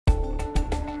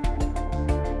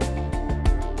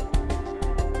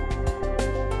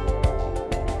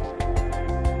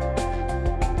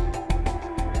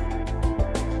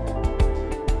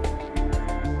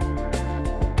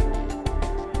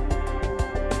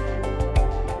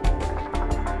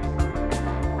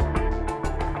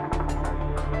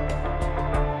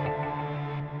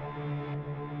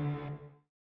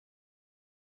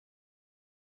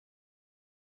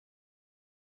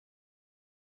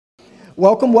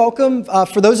Welcome, welcome.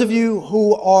 For those of you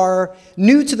who are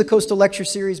new to the Coastal Lecture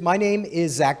Series, my name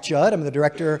is Zach Judd. I'm the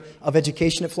Director of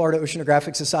Education at Florida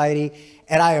Oceanographic Society,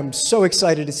 and I am so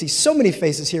excited to see so many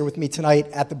faces here with me tonight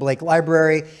at the Blake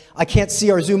Library. I can't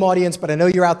see our Zoom audience, but I know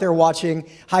you're out there watching.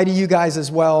 Hi to you guys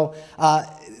as well.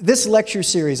 This lecture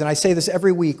series, and I say this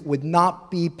every week, would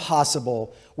not be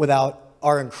possible without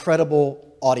our incredible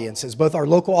audiences, both our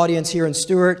local audience here in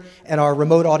Stewart and our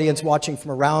remote audience watching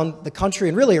from around the country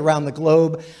and really around the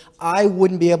globe. I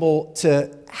wouldn't be able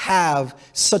to have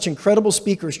such incredible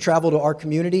speakers travel to our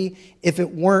community if it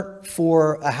weren't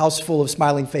for a house full of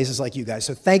smiling faces like you guys.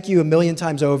 So thank you a million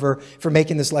times over for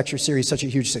making this lecture series such a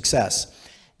huge success.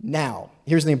 Now,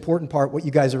 here's the important part, what you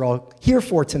guys are all here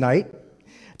for tonight.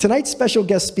 Tonight's special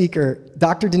guest speaker,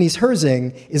 Dr. Denise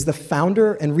Herzing, is the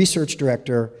founder and research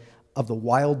director of the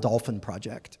Wild Dolphin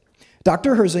Project.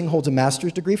 Dr. Herzing holds a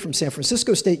master's degree from San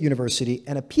Francisco State University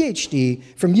and a PhD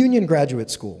from Union Graduate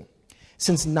School.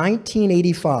 Since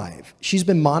 1985, she's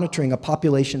been monitoring a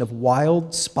population of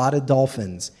wild spotted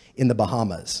dolphins in the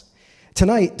Bahamas.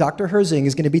 Tonight, Dr. Herzing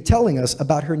is going to be telling us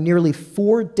about her nearly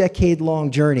 4-decade-long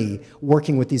journey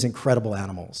working with these incredible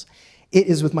animals. It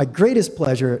is with my greatest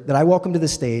pleasure that I welcome to the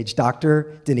stage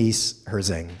Dr. Denise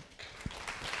Herzing.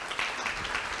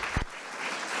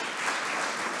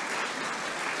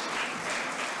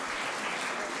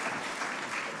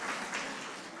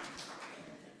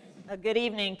 Good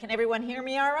evening. Can everyone hear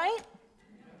me all right?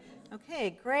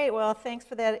 Okay, great. Well, thanks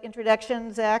for that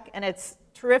introduction, Zach. And it's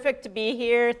terrific to be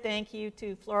here. Thank you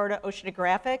to Florida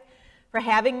Oceanographic for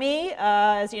having me.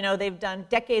 As you know, they've done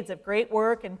decades of great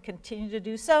work and continue to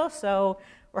do so. So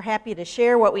we're happy to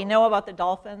share what we know about the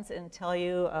dolphins and tell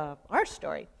you our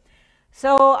story.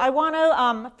 So I want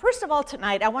to, first of all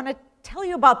tonight, I want to tell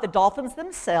you about the dolphins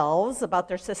themselves, about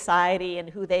their society and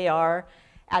who they are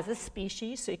as a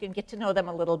species, so you can get to know them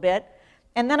a little bit.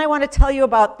 And then I want to tell you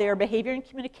about their behavior and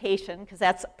communication, because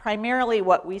that's primarily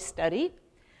what we study.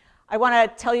 I want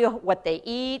to tell you what they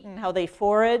eat and how they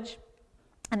forage.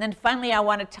 And then finally, I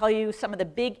want to tell you some of the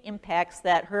big impacts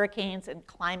that hurricanes and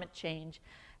climate change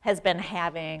has been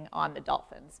having on the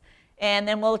dolphins. And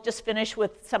then we'll just finish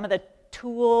with some of the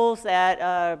tools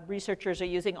that researchers are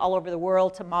using all over the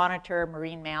world to monitor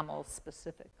marine mammals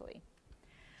specifically.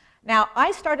 Now, I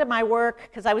started my work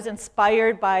because I was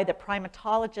inspired by the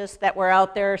primatologists that were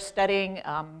out there studying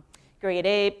great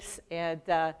apes and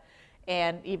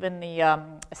even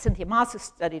the Cynthia Moss who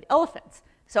studied elephants.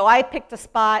 So I picked a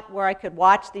spot where I could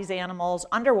watch these animals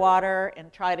underwater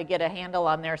and try to get a handle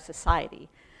on their society.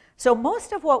 So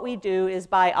most of what we do is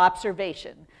by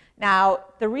observation. Now,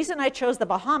 the reason I chose the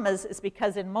Bahamas is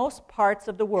because in most parts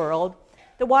of the world,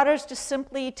 the water is just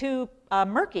simply too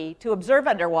murky to observe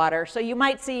underwater. So you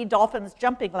might see dolphins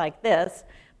jumping like this,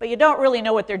 but you don't really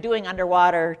know what they're doing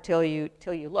underwater till you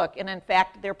look. And in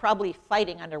fact, they're probably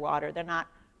fighting underwater. They're not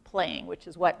playing, which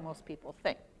is what most people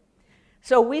think.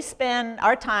 So we spend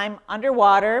our time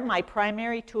underwater. My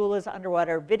primary tool is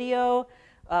underwater video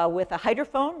with a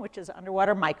hydrophone, which is an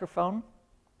underwater microphone.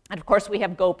 And of course, we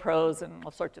have GoPros and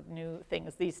all sorts of new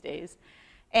things these days.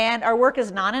 And our work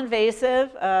is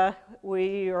non-invasive.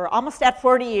 We are almost at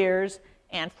 40 years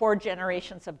and 4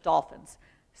 generations of dolphins.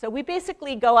 So we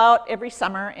basically go out every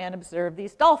summer and observe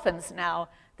these dolphins. Now,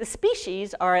 the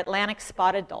species are Atlantic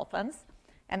spotted dolphins,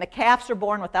 and the calves are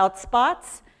born without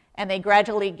spots, and they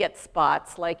gradually get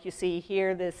spots. Like you see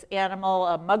here, this animal,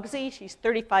 Mugsy, she's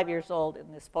 35 years old in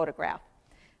this photograph.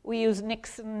 We use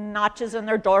nicks and notches in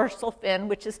their dorsal fin,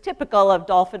 which is typical of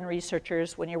dolphin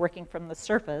researchers when you're working from the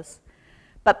surface.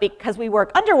 But because we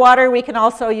work underwater, we can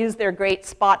also use their great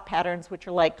spot patterns, which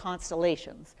are like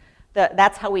constellations.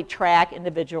 That's how we track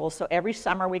individuals. So every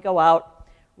summer we go out,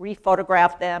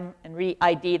 re-photograph them, and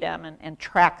re-ID them, and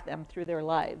track them through their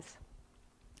lives.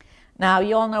 Now,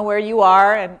 you all know where you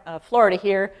are in Florida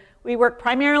here. We work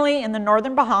primarily in the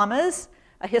northern Bahamas,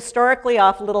 historically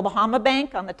off Little Bahama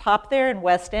Bank on the top there in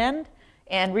West End,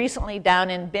 and recently down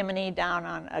in Bimini, down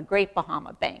on a Great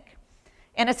Bahama Bank.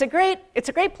 And it's a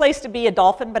great place to be a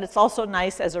dolphin, but it's also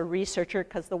nice as a researcher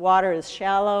because the water is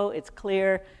shallow, it's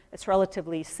clear, it's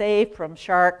relatively safe from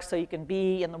sharks, so you can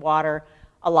be in the water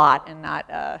a lot and not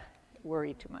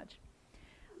worry too much.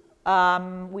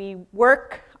 We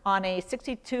work on a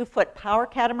 62-foot power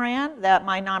catamaran that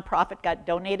my nonprofit got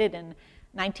donated in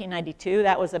 1992.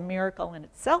 That was a miracle in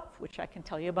itself, which I can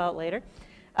tell you about later.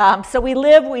 So we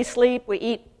live, we sleep, we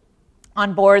eat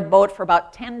on board the boat for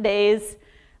about 10 days.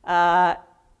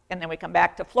 And then we come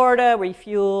back to Florida,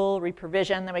 refuel,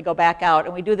 reprovision, then we go back out.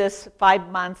 And we do this 5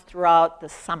 months throughout the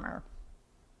summer.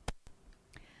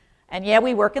 And yeah,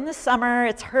 we work in the summer.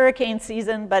 It's hurricane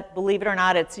season, but believe it or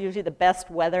not, it's usually the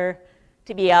best weather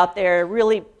to be out there,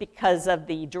 really because of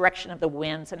the direction of the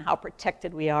winds and how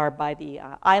protected we are by the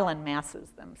island masses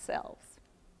themselves.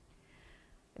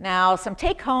 Now, some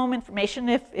take-home information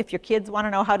if your kids want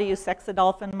to know how to use sex a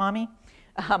dolphin, mommy.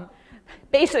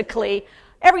 Basically,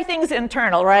 everything's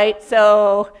internal, right?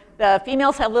 So the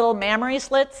females have little mammary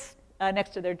slits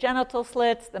next to their genital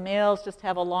slits. The males just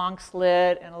have a long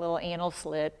slit and a little anal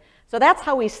slit. So that's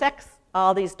how we sex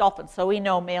all these dolphins. So we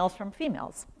know males from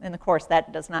females. And of course,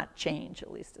 that does not change, at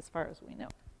least as far as we know.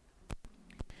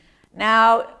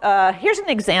 Now, here's an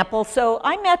example. So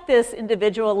I met this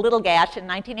individual, Little Gash, in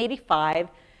 1985.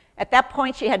 At that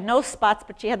point, she had no spots,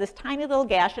 but she had this tiny little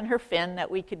gash in her fin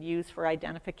that we could use for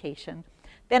identification.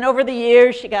 Then over the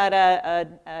years, she got a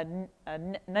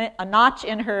notch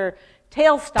in her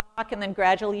tail stalk, and then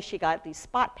gradually she got these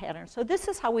spot patterns. So this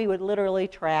is how we would literally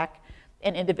track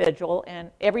an individual,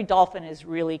 and every dolphin is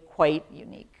really quite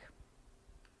unique.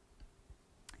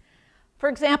 For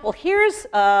example, here's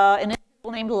an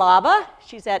individual named Lava.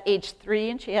 She's at age 3,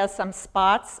 and she has some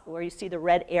spots where you see the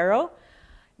red arrow.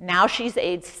 Now she's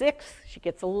age 6. She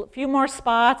gets a few more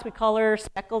spots. We call her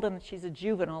speckled, and she's a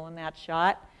juvenile in that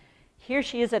shot. Here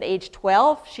she is at age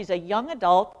 12. She's a young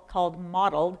adult called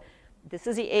mottled. This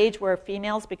is the age where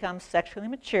females become sexually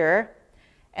mature.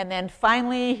 And then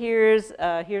finally, here's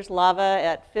Lava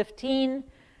at 15.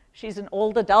 She's an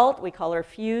old adult. We call her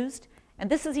fused. And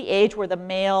this is the age where the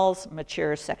males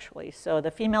mature sexually. So the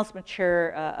females mature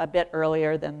a bit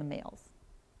earlier than the males.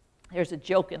 There's a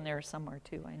joke in there somewhere,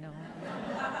 too, I know.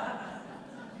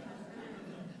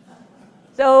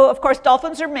 So, of course,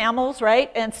 dolphins are mammals,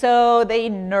 right? And so they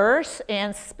nurse,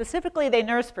 and specifically they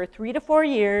nurse for 3 to 4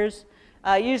 years.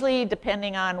 Usually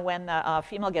depending on when the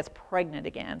female gets pregnant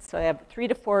again. So they have 3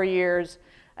 to 4 years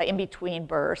in between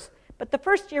births. But the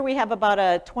first year we have about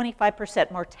a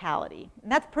 25% mortality.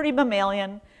 And that's pretty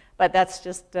mammalian, but that's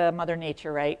just Mother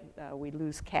Nature, right? We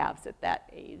lose calves at that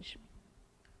age.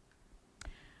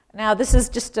 Now this is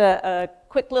just a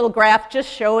quick little graph just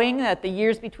showing that the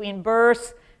years between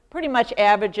births pretty much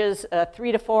averages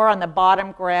 3 to 4 on the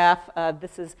bottom graph.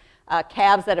 This is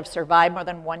calves that have survived more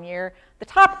than 1 year. The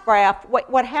top graph,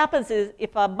 what happens is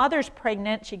if a mother's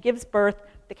pregnant, she gives birth,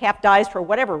 the calf dies for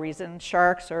whatever reason,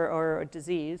 sharks or a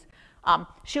disease,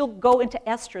 she'll go into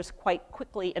estrus quite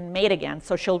quickly and mate again,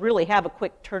 so she'll really have a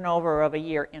quick turnover of a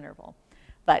year interval.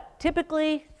 But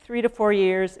typically, 3 to 4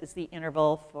 years is the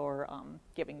interval for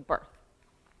giving birth.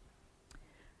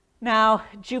 Now,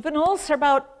 juveniles are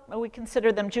about, we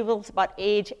consider them juveniles about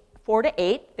age 4 to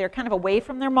 8. They're kind of away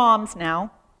from their moms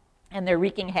now, and they're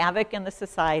wreaking havoc in the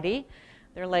society.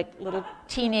 They're like little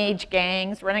teenage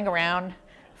gangs running around,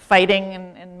 fighting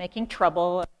and making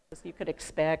trouble, as you could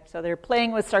expect. So they're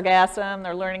playing with sargassum,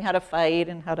 they're learning how to fight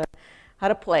and how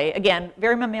to play. Again,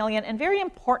 very mammalian and very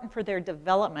important for their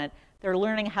development. They're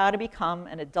learning how to become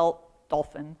an adult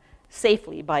dolphin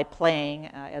safely by playing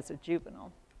as a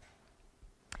juvenile.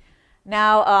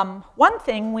 Now, one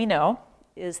thing we know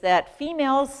is that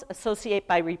females associate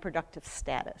by reproductive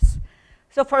status.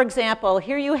 So for example,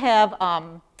 here you have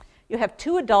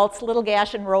 2 adults, Little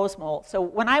Gash and Rosemole. So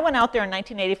when I went out there in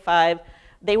 1985,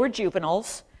 they were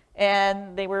juveniles,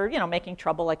 and they were, making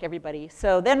trouble like everybody.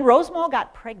 So then Rosemole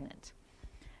got pregnant,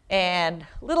 and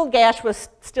Little Gash was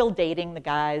still dating the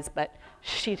guys, but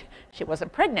she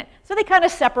wasn't pregnant. So they kind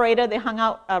of separated. They hung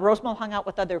out. Rosemole hung out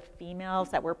with other females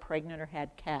that were pregnant or had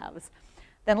calves.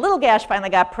 Then Little Gash finally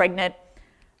got pregnant.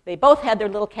 They both had their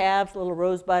little calves, little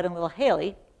Rosebud and little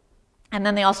Haley. And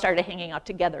then they all started hanging out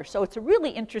together. So it's a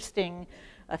really interesting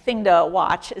thing to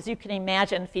watch. As you can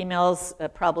imagine, females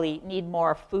probably need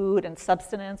more food and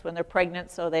subsistence when they're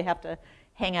pregnant, so they have to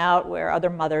hang out where other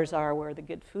mothers are, where the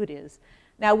good food is.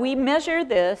 Now, we measure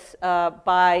this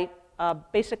by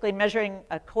basically measuring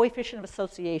a coefficient of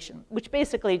association, which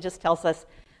basically just tells us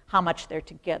how much they're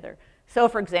together. So,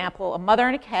 for example, a mother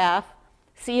and a calf,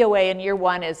 COA in year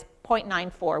 1 is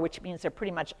 0.94, which means they're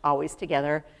pretty much always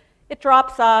together. It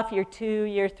drops off year 2,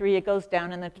 year 3, it goes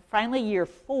down, and then finally year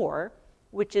 4,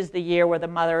 which is the year where the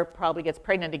mother probably gets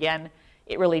pregnant again,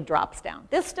 it really drops down.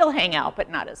 They'll still hang out, but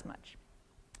not as much.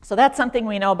 So that's something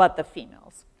we know about the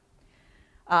females.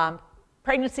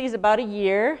 Pregnancy is about a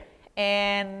year,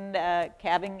 and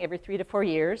calving every 3 to 4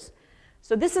 years.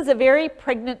 So this is a very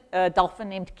pregnant dolphin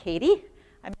named Katie.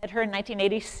 I met her in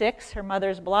 1986, her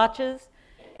mother's blotches.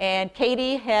 And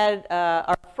Katie had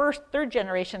our first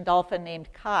 3rd-generation dolphin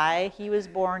named Kai. He was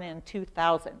born in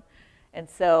 2000. And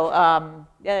so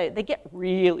they get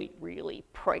really, really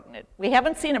pregnant. We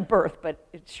haven't seen a birth, but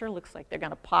it sure looks like they're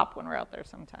going to pop when we're out there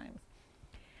sometimes.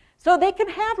 So they can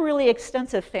have really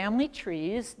extensive family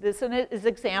trees. This is an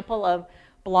example of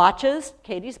blotches,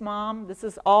 Katie's mom, this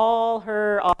is all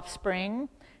her offspring,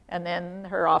 and then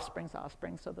her offspring's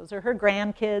offspring. So those are her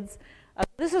grandkids.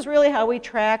 This is really how we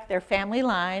track their family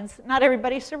lines. Not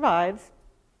everybody survives,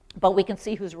 but we can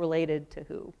see who's related to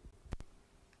who.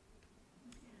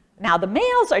 Now, the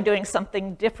males are doing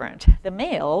something different. The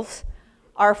males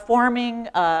are forming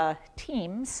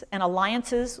teams and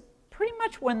alliances pretty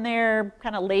much when they're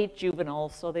kind of late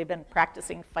juveniles, so they've been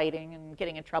practicing fighting and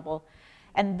getting in trouble.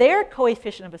 And their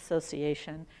coefficient of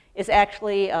association is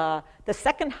actually the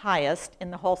second highest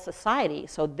in the whole society,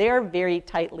 so they're very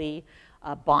tightly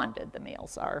bonded, the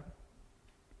males are.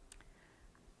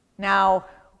 Now,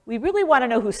 we really want to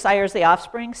know who sires the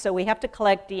offspring, so we have to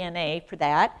collect DNA for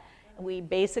that. We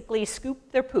basically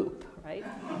scoop their poop, right?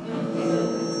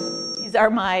 These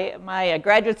are my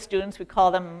graduate students. We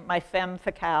call them my femme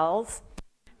fatales.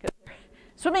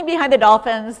 Swimming behind the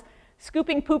dolphins,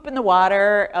 scooping poop in the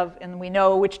water, and we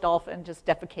know which dolphin just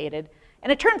defecated.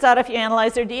 And it turns out if you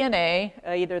analyze their DNA,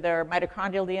 either their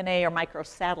mitochondrial DNA or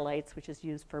microsatellites, which is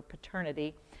used for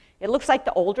paternity, it looks like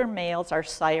the older males are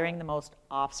siring the most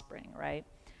offspring, right?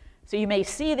 So you may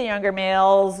see the younger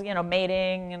males, you know,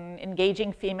 mating and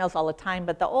engaging females all the time,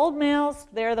 but the old males,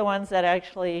 they're the ones that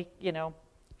actually, you know,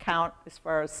 count as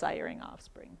far as siring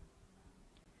offspring.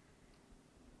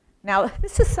 Now,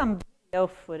 this is some video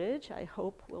footage, I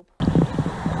hope will.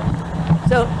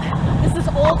 So this is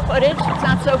old footage. It's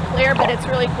not so clear, but it's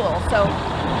really cool. So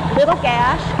little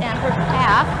gash and her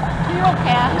calf, 2-year-old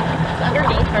calf, is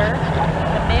underneath her.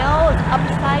 The male is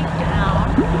upside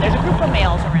down. There's a group of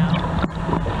males around.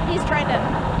 He's trying to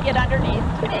get underneath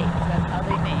to mate. That's how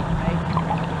they mate, right?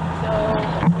 So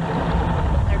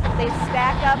they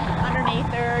stack up underneath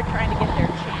her, trying to get their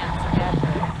chance at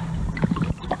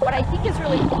her. What I think is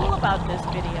really cool about this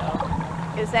video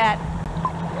is that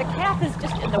the calf is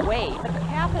just in the way, but the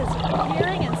calf is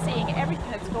hearing and seeing everything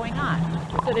that's going on.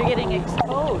 So they're getting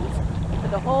exposed to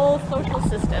the whole social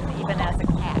system, even as a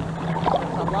calf.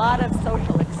 There's a lot of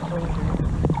social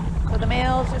exposure. So the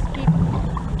males just keep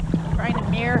trying to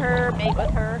mirror her, mate with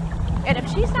her. And if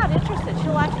she's not interested,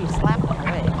 she'll actually slap them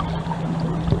away.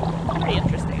 Pretty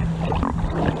interesting.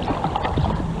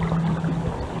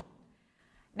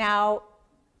 Now,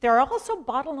 there are also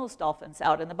bottlenose dolphins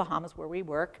out in the Bahamas where we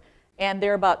work, and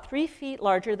they're about 3 feet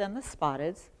larger than the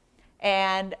spotteds.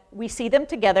 And we see them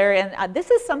together, and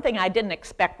this is something I didn't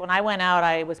expect. When I went out,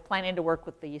 I was planning to work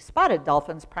with the spotted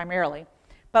dolphins primarily.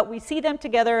 But we see them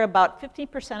together about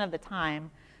 50% of the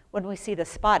time when we see the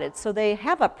spotted. So they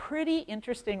have a pretty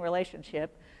interesting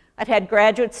relationship. I've had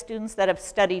graduate students that have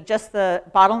studied just the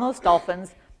bottlenose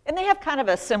dolphins, and they have kind of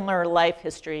a similar life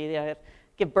history. They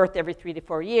give birth every 3 to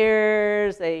 4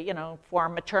 years. They, you know,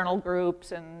 form maternal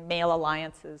groups and male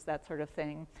alliances, that sort of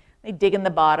thing. They dig in the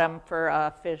bottom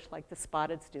for fish like the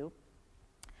spotteds do.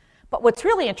 But what's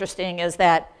really interesting is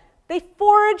that they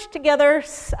forage together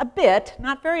a bit,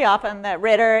 not very often. That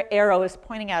red arrow is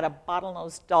pointing out a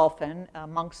bottlenose dolphin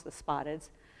amongst the spotteds.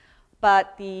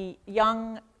 But the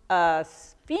young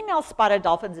female spotted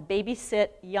dolphins babysit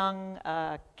young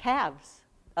calves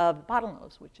of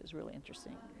bottlenose, which is really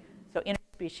interesting. So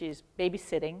interspecies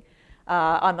babysitting.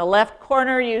 On the left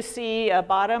corner, you see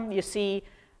bottom, you see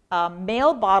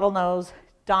male bottlenose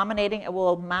dominating. It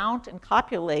will mount and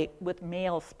copulate with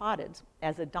male spotteds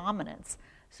as a dominance.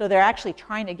 So they're actually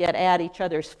trying to get at each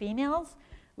other's females,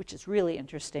 which is really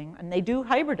interesting. And they do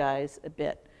hybridize a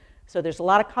bit. So there's a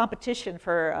lot of competition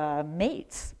for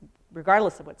mates,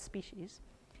 regardless of what species.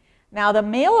 Now, the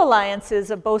male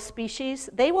alliances of both species,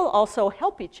 they will also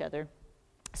help each other.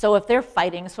 So if they're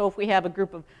fighting, so if we have a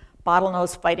group of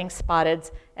bottlenose fighting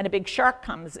spotteds and a big shark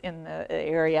comes in the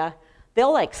area,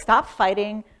 they'll like stop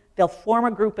fighting, they'll form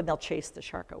a group, and they'll chase the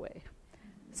shark away.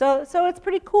 So it's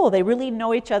pretty cool. They really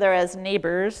know each other as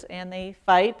neighbors, and they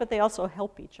fight, but they also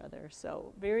help each other.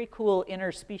 So very cool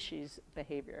interspecies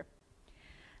behavior.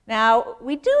 Now,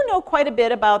 we do know quite a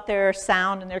bit about their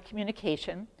sound and their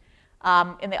communication.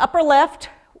 In the upper left,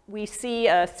 we see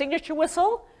a signature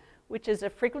whistle, which is a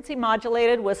frequency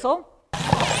modulated whistle.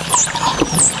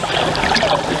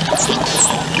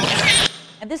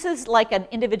 And this is like an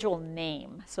individual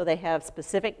name. So they have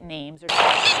specific names.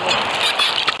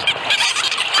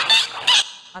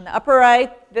 On the upper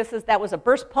right, that was a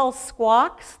burst pulse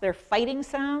squawks. They're fighting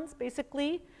sounds,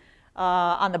 basically.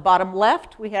 On the bottom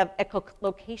left, we have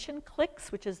echolocation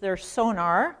clicks, which is their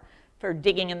sonar for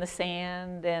digging in the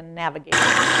sand and navigating.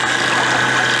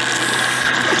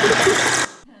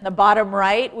 On the bottom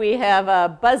right, we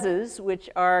have buzzes, which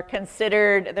are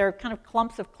considered, they're kind of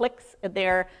clumps of clicks.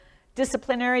 They're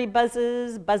disciplinary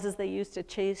buzzes, buzzes they use to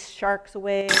chase sharks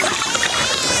away.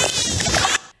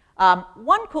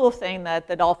 One cool thing that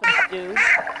the dolphins do,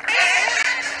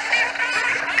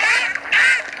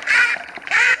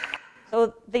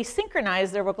 so they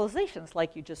synchronize their vocalizations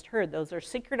like you just heard. Those are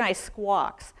synchronized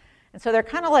squawks. And so they're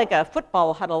kind of like a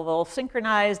football huddle. They'll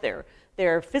synchronize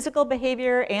their physical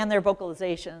behavior and their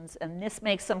vocalizations, and this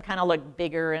makes them kind of look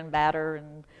bigger and badder,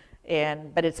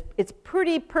 but it's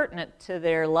pretty pertinent to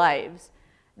their lives.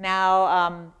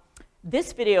 Now,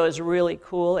 this video is really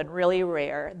cool and really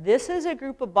rare. This is a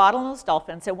group of bottlenose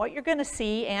dolphins, and what you're going to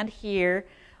see and hear,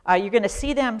 you're going to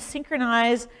see them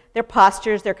synchronize their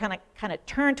postures. They're kind of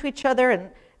turn to each other and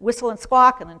whistle and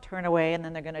squawk, and then turn away, and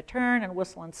then they're going to turn and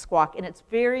whistle and squawk, and it's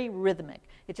very rhythmic.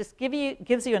 It just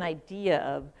gives you an idea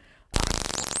of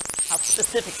how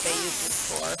specific they use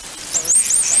this for.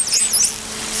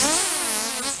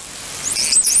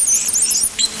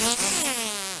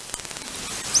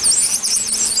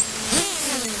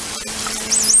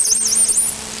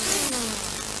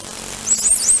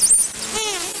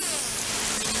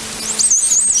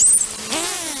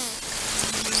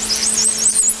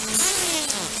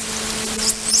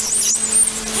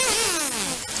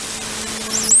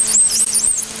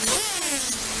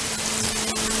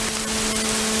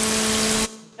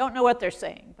 Don't know what they're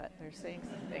saying, but they're saying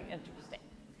something interesting.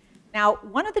 Now,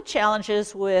 one of the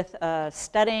challenges with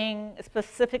studying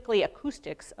specifically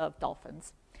acoustics of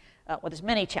dolphins, well, there's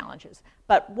many challenges,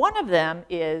 but one of them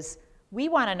is we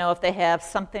want to know if they have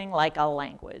something like a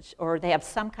language or they have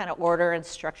some kind of order and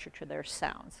structure to their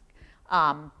sounds.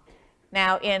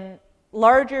 Now, in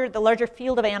the larger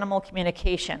field of animal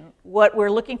communication, what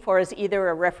we're looking for is either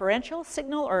a referential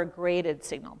signal or a graded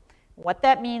signal. What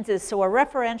that means is, so a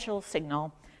referential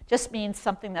signal just means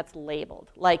something that's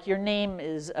labeled, like your name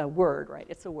is a word, right?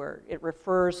 It's a word. It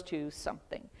refers to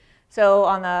something. So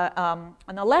on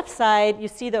the left side, you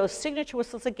see those signature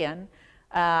whistles again,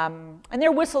 and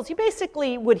they're whistles. You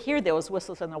basically would hear those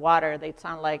whistles in the water. They'd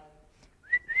sound like,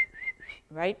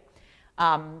 right?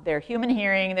 They're human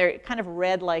hearing. They're kind of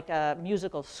read like a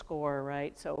musical score,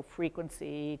 right? So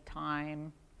frequency,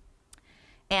 time.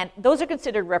 And those are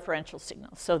considered referential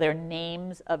signals, so they're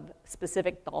names of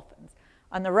specific dolphins.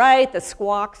 On the right, the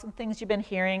squawks and things you've been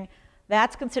hearing,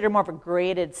 that's considered more of a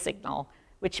graded signal,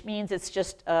 which means it's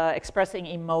just expressing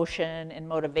emotion and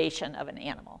motivation of an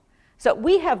animal. So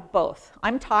we have both.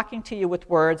 I'm talking to you with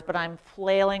words, but I'm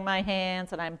flailing my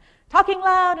hands, and I'm talking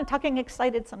loud and talking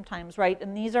excited sometimes, right?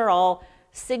 And these are all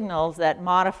signals that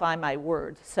modify my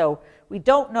words. So we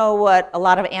don't know what a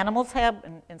lot of animals have,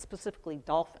 and specifically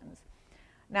dolphins.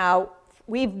 Now,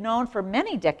 we've known for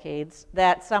many decades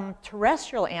that some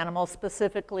terrestrial animals,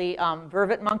 specifically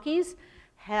vervet monkeys,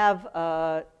 have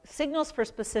signals for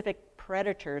specific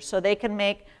predators. So they can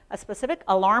make a specific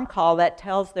alarm call that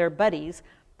tells their buddies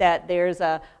that there's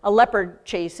a leopard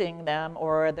chasing them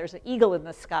or there's an eagle in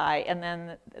the sky, and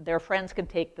then their friends can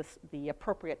take the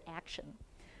appropriate action.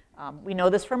 We know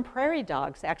this from prairie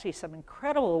dogs. Actually, some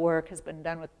incredible work has been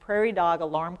done with prairie dog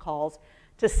alarm calls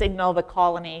to signal the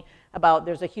colony about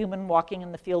there's a human walking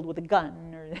in the field with a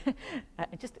gun, or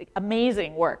just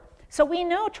amazing work. So we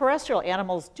know terrestrial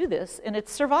animals do this, and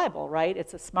it's survival, right?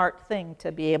 It's a smart thing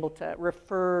to be able to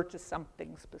refer to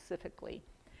something specifically.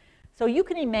 So you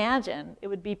can imagine it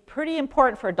would be pretty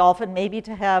important for a dolphin maybe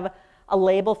to have a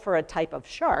label for a type of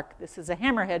shark. This is a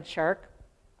hammerhead shark.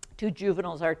 Two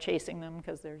juveniles are chasing them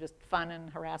because they're just fun and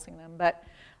harassing them. But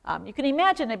you can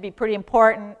imagine it'd be pretty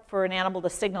important for an animal to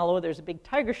signal, oh, there's a big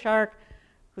tiger shark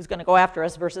who's going to go after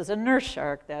us versus a nurse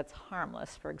shark that's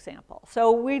harmless, for example.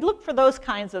 So we look for those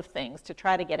kinds of things to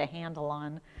try to get a handle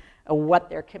on what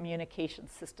their communication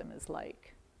system is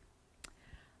like.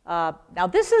 Now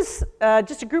this is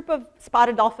just a group of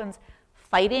spotted dolphins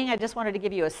fighting. I just wanted to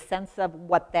give you a sense of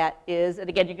what that is. And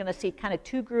again, you're going to see kind of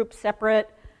two groups separate.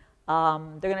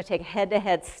 They're going to take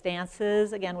head-to-head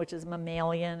stances, again, which is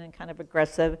mammalian and kind of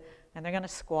aggressive. And they're going to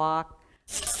squawk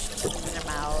in their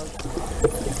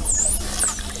mouths.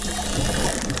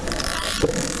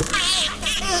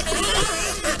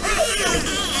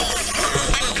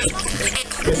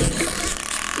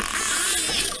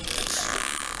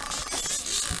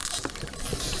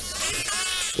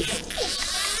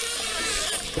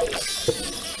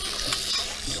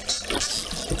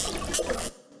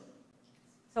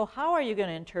 So how are you going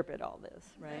to interpret all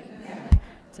this, right?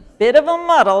 It's a bit of a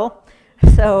muddle.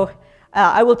 So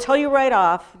I will tell you right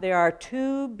off, there are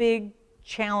two big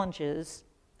challenges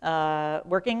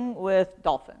working with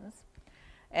dolphins.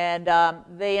 And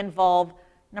they involve,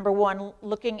 number one,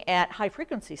 looking at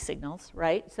high-frequency signals,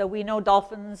 right? So we know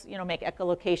dolphins, make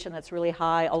echolocation that's really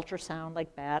high, ultrasound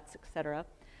like bats, et cetera.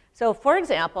 So for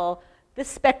example,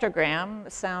 this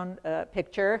spectrogram sound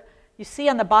picture, You see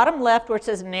on the bottom left where it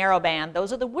says narrowband,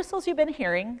 those are the whistles you've been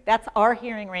hearing. That's our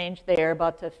hearing range there,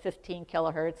 about to 15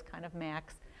 kilohertz, kind of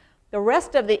max. The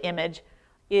rest of the image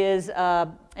is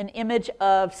an image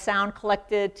of sound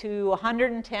collected to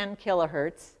 110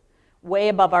 kilohertz, way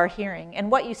above our hearing.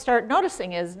 And what you start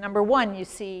noticing is, number one, you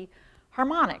see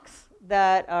harmonics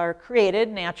that are created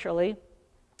naturally,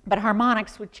 but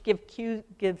harmonics which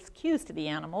gives cues to the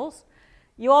animals.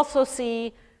 You also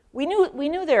see, we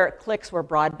knew their clicks were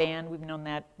broadband. We've known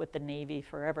that with the Navy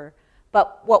forever.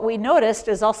 But what we noticed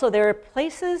is also there are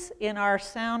places in our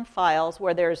sound files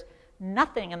where there's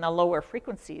nothing in the lower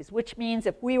frequencies, which means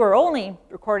if we were only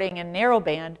recording in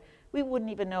narrowband, we wouldn't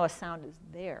even know a sound is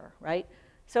there, right?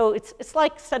 So it's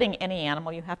like studying any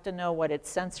animal. You have to know what its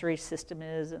sensory system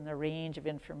is and the range of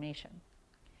information.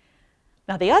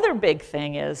 Now, the other big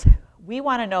thing is we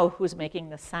want to know who's making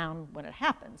the sound when it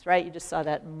happens, right? You just saw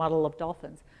that muddle of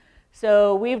dolphins.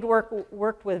 So we've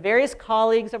worked with various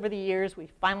colleagues over the years. We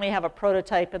finally have a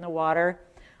prototype in the water.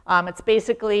 It's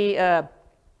basically a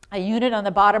unit on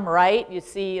the bottom right. You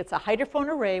see it's a hydrophone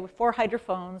array with 4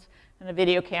 hydrophones and a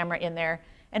video camera in there.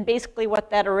 And basically what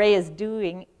that array is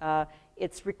doing,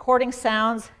 it's recording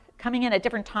sounds coming in at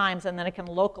different times, and then it can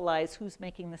localize who's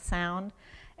making the sound.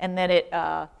 And then it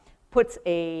puts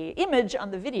an image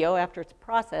on the video after it's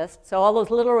processed. So all those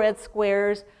little red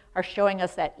squares are showing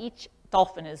us that each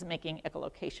dolphin is making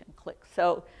echolocation clicks.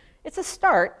 So it's a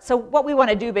start. So what we want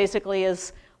to do basically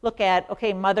is look at,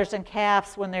 okay, mothers and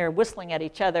calves, when they're whistling at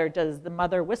each other, does the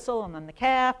mother whistle and then the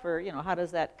calf, or, you know, how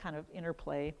does that kind of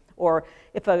interplay? Or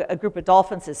if a group of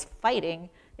dolphins is fighting,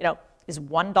 you know, is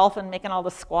one dolphin making all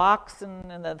the squawks and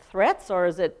the threats, or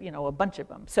is it, you know, a bunch of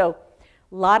them? So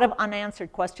a lot of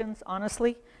unanswered questions,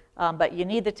 honestly, but you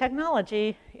need the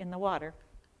technology in the water.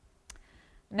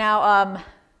 Now,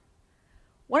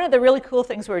 one of the really cool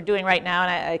things we're doing right now,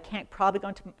 and I can't probably go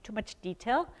into too much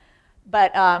detail,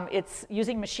 but it's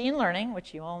using machine learning,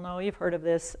 which you all know, you've heard of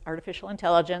this, artificial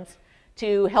intelligence,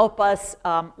 to help us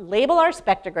label our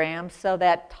spectrograms. So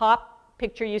that top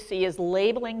picture you see is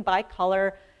labeling by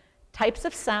color types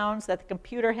of sounds that the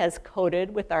computer has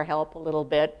coded with our help a little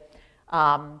bit.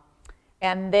 And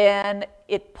then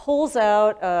it pulls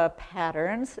out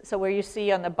patterns. So where you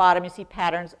see on the bottom, you see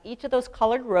patterns. Each of those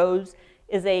colored rows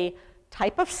is a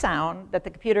type of sound that the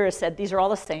computer has said, these are all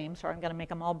the same, so I'm going to make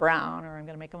them all brown, or I'm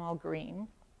going to make them all green.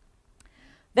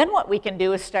 Then what we can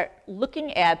do is start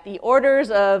looking at the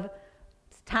orders of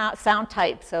sound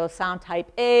types. So sound type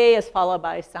A is followed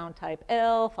by sound type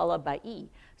L, followed by E.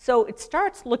 So it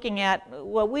starts looking at,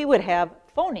 well, we would have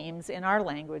phonemes in our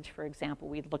language, for example.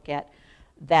 We'd look at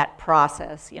that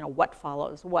process, you know, what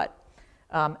follows what.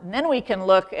 And then we can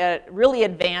look at really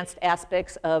advanced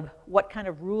aspects of what kind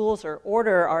of rules or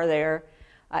order are there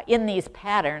in these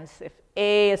patterns. If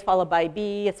A is followed by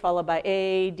B, it's followed by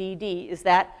A, D, D. Is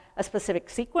that a specific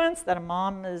sequence that a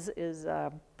mom is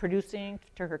producing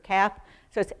to her calf?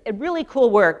 So it's really cool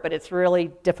work, but it's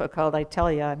really difficult, I tell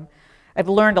you. I've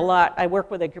learned a lot. I work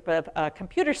with a group of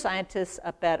computer scientists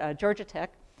up at Georgia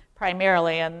Tech,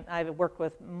 primarily, and I've worked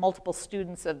with multiple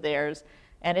students of theirs.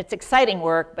 And it's exciting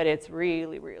work, but it's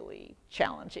really, really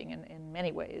challenging in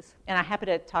many ways. And I'm happy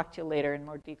to talk to you later in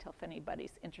more detail if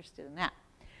anybody's interested in that.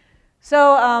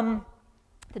 So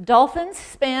the dolphins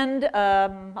spend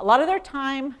a lot of their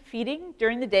time feeding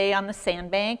during the day on the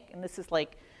sandbank. And this is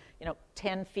like, you know,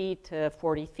 10 feet to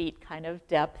 40 feet kind of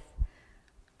depth.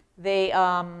 They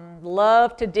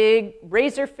love to dig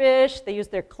razorfish. They use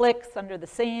their clicks under the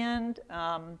sand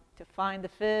to find the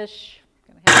fish.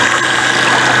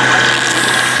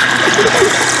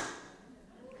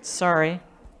 Sorry.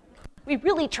 We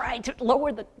really tried to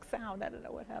lower the sound. I don't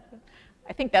know what happened.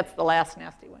 I think that's the last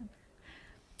nasty one.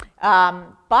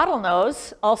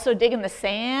 Bottlenose also dig in the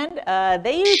sand.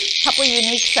 They use a couple of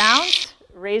unique sounds.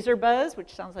 Razor buzz,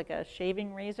 which sounds like a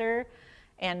shaving razor,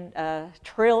 and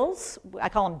trills. I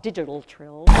call them digital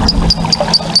trills.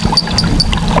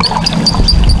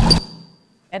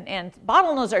 And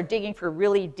bottlenose are digging for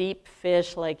really deep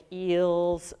fish like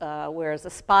eels, whereas the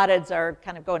spotteds are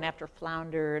kind of going after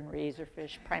flounder and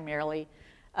razorfish primarily.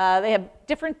 They have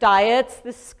different diets.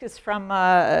 This is from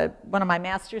one of my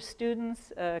master's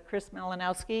students, Chris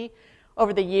Malinowski.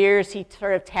 Over the years, he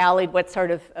sort of tallied what sort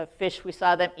of fish we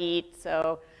saw them eat.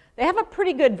 So they have a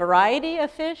pretty good variety of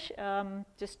fish,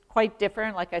 just quite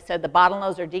different. Like I said, the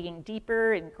bottlenose are digging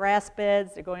deeper in grass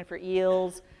beds. They're going for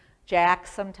eels,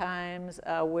 jacks sometimes,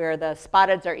 where the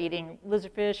spotteds are eating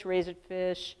lizardfish,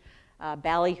 razorfish,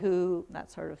 ballyhoo,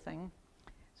 that sort of thing.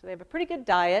 So they have a pretty good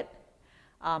diet.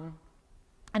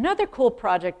 Another cool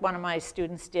project one of my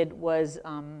students did was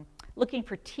looking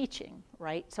for teaching,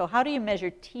 right? So how do you measure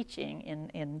teaching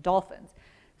in dolphins?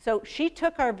 So she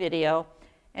took our video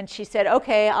and she said,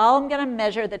 okay, I'm going to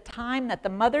measure the time that the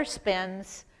mother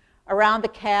spends around the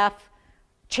calf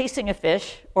chasing a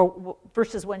fish, or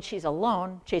versus when she's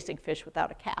alone chasing fish without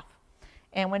a calf.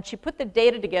 And when she put the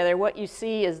data together, what you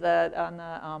see is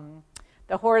on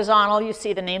the horizontal, you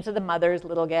see the names of the mothers,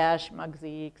 Little Gash,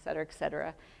 Mugsy, et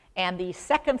cetera, and the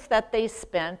seconds that they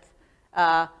spent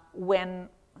when,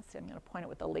 let's see, I'm going to point it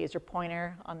with the laser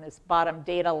pointer on this bottom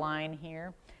data line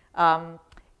here.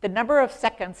 The number of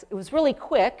seconds, it was really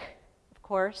quick, of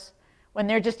course, when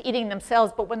they're just eating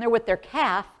themselves, but when they're with their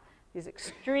calf, these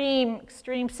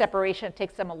extreme separation, it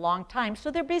takes them a long time. So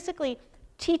they're basically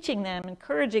teaching them,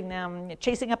 encouraging them,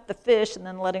 chasing up the fish, and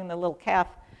then letting the little calf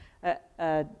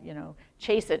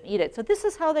chase it and eat it. So this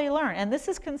is how they learn, and this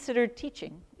is considered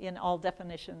teaching in all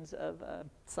definitions of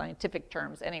scientific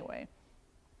terms anyway.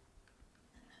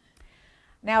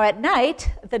 Now at night,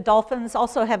 the dolphins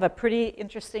also have a pretty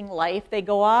interesting life. They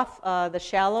go off the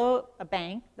shallow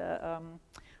bank, the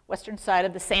western side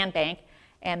of the sandbank,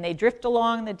 and they drift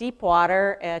along the deep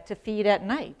water to feed at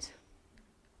night.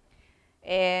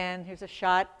 And here's a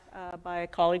shot by a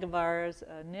colleague of ours,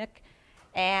 Nick,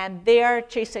 and they are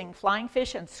chasing flying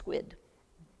fish and squid,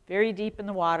 very deep in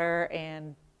the water,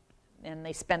 and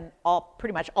they spend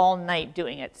pretty much all night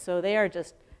doing it. So they are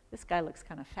just, this guy looks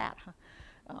kind of fat,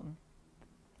 huh?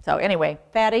 So anyway,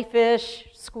 fatty fish,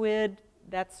 squid,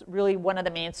 that's really one of the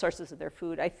main sources of their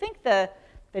food. I think the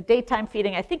daytime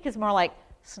feeding, I think, is more like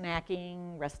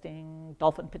snacking, resting,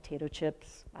 dolphin potato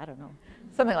chips, I don't know,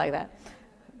 something like that.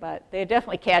 But they're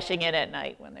definitely cashing in at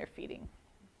night when they're feeding.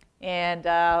 And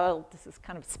this is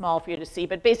kind of small for you to see,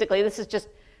 but basically this is just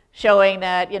showing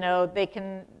that, they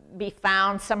can be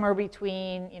found somewhere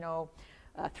between,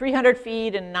 300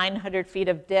 feet and 900 feet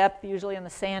of depth, usually on the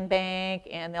sandbank,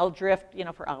 and they'll drift,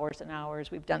 for hours and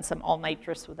hours. We've done some all-night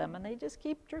drifts with them, and they just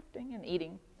keep drifting and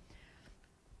eating.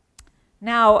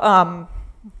 Now,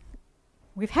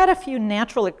 we've had a few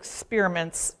natural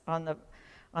experiments on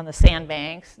the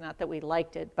sandbanks, not that we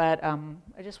liked it, but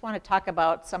I just want to talk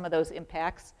about some of those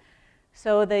impacts.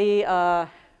 So the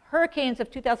hurricanes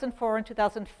of 2004 and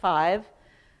 2005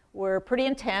 were pretty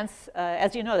intense.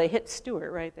 As you know, they hit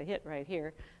Stewart, right? They hit right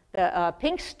here. The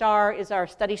pink star is our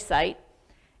study site.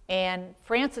 And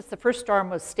Francis, the first storm,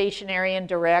 was stationary and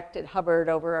direct. It hovered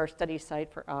over our study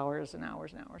site for hours and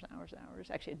hours and hours and hours and hours,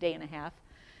 actually a day and a half.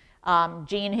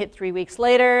 Jean hit 3 weeks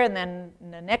later, and then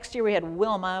the next year we had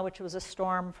Wilma, which was a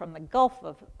storm from the Gulf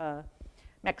of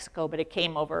Mexico, but it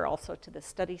came over also to the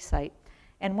study site.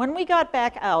 And when we got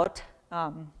back out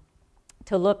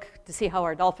to look to see how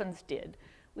our dolphins did,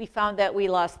 we found that we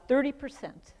lost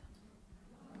 30%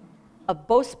 of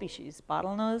both species,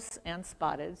 bottlenose and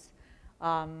spotteds.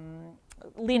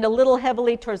 Leaned a little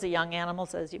heavily towards the young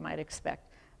animals, as you might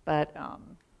expect, but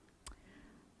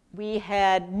we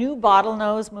had new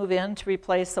bottlenose move in to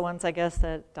replace the ones, I guess,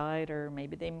 that died, or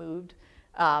maybe they moved.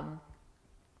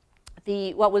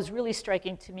 What was really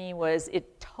striking to me was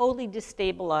it totally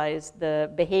destabilized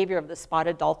the behavior of the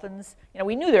spotted dolphins.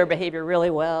 We knew their behavior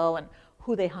really well and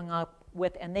who they hung up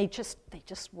with, and they just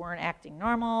weren't acting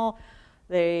normal.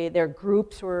 Their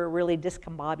groups were really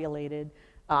discombobulated.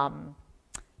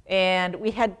 And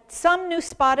we had some new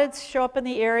spotteds show up in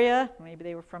the area. Maybe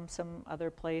they were from some other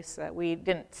place that we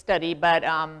didn't study, but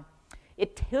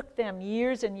it took them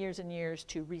years and years and years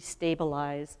to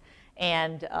restabilize.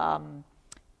 And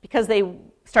because they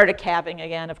started calving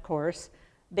again, of course,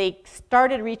 they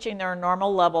started reaching their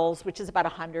normal levels, which is about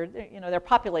 100. Their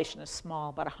population is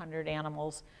small, about 100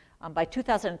 animals. By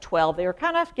 2012, they were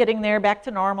kind of getting there, back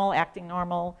to normal, acting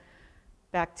normal,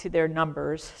 back to their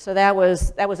numbers. So that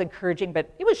was encouraging,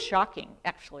 but it was shocking,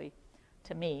 actually,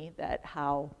 to me, that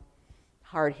how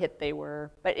hard hit they were.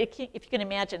 But if you can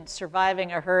imagine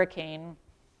surviving a hurricane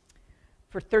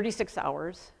for 36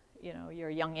 hours, you're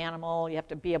a young animal, you have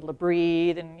to be able to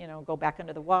breathe and, go back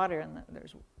into the water, and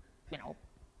there's,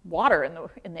 water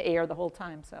in the air the whole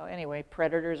time. So anyway,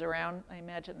 predators around, I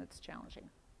imagine it's challenging.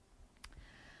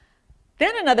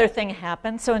 Then another thing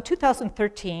happened. So in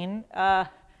 2013,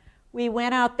 we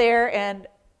went out there and,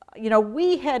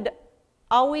 we had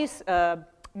always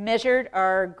measured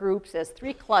our groups as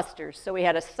 3 clusters. So we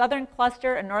had a southern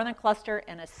cluster, a northern cluster,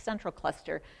 and a central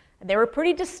cluster. And they were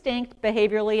pretty distinct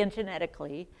behaviorally and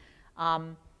genetically.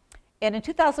 And in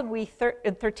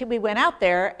 2013, we went out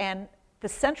there, and the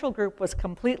central group was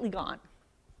completely gone.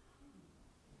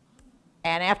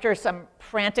 And after some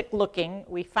frantic looking,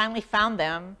 we finally found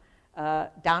them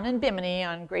down in Bimini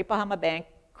on Great Bahama Bank,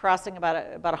 crossing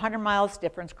about 100 miles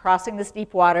difference, crossing this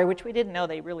deep water, which we didn't know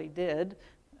they really did.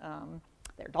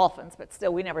 they're dolphins, but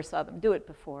still we never saw them do it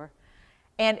before.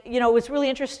 And it was really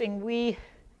interesting. We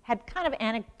had kind of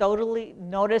anecdotally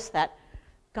noticed that,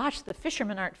 gosh, the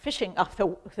fishermen aren't fishing off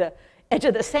the edge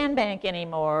of the sandbank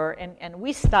anymore, and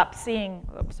we stopped seeing,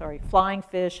 flying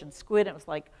fish and squid, and it was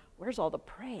like, where's all the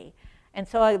prey? And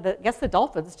so I guess the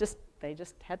dolphins just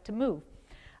had to move.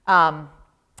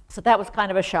 So that was kind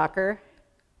of a shocker.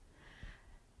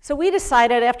 So we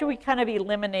decided, after we kind of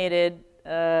eliminated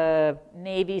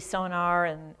Navy sonar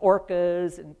and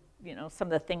orcas and some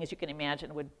of the things you can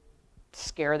imagine would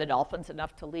scare the dolphins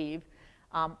enough to leave,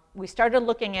 we started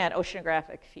looking at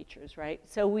oceanographic features, right?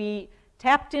 So we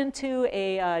tapped into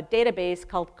a database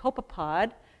called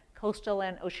COPEPOD, Coastal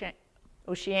and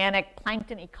Oceanic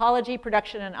Plankton Ecology,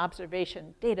 Production, and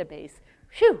Observation Database.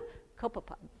 Phew,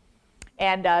 COPEPOD.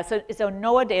 And so it's a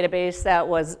NOAA database that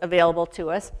was available to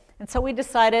us. And so we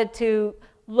decided to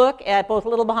look at both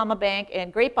Little Bahama Bank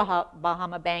and Great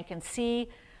Bahama Bank and see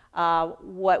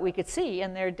what we could see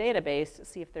in their database to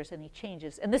see if there's any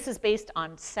changes. And this is based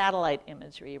on satellite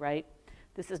imagery, right?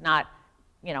 This is not,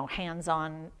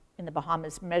 hands-on in the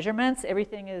Bahamas measurements.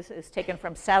 Everything is taken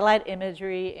from satellite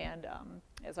imagery and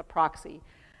as a proxy.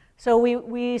 So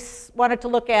we wanted to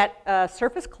look at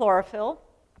surface chlorophyll,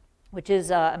 which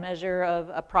is a measure of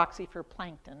a proxy for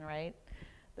plankton, right?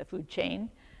 The food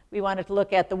chain. We wanted to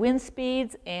look at the wind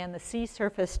speeds and the sea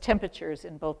surface temperatures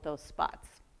in both those spots.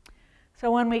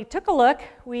 So when we took a look,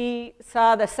 we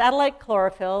saw the satellite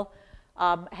chlorophyll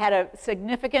had a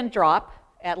significant drop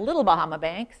at Little Bahama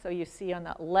Bank. So you see on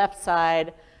the left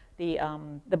side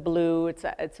the blue. It's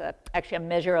actually a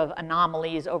measure of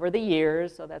anomalies over the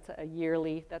years. So that's a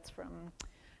yearly. That's from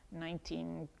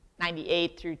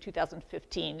 1998 through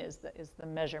 2015 is the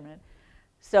measurement.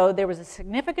 So there was a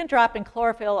significant drop in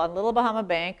chlorophyll on Little Bahama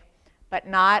Bank, but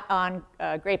not on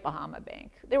Great Bahama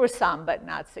Bank. There was some, but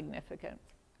not significant.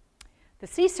 The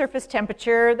sea surface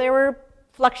temperature, there were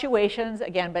fluctuations,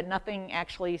 again, but nothing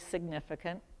actually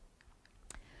significant.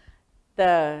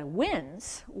 The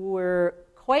winds were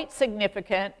quite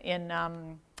significant in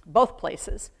both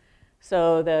places.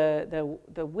 So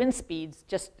the wind speeds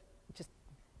just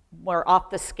were off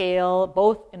the scale,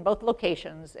 in both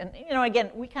locations. And,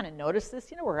 again, we kind of noticed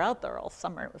this. We're out there all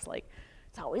summer. It was like,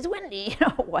 it's always windy.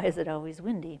 Why is it always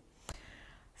windy?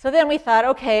 So then we thought,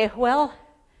 okay, well,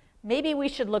 maybe we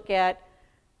should look at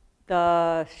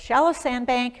the shallow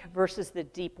sandbank versus the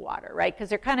deep water, right? Because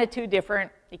they're kind of two different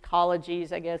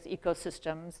ecologies, I guess,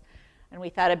 ecosystems. And we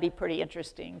thought it'd be pretty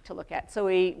interesting to look at. So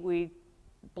we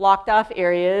blocked off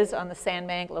areas on the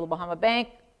sandbank, Little Bahama Bank,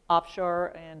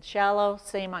 offshore and shallow.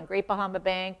 Same on Great Bahama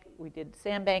Bank. We did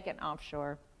sandbank and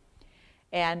offshore.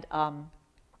 And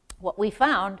what we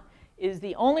found is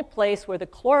the only place where the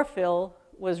chlorophyll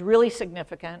was really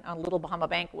significant on Little Bahama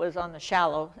Bank was on the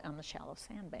shallow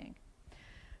sandbank.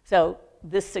 So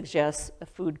this suggests a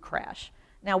food crash.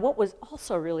 Now, what was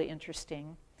also really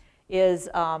interesting is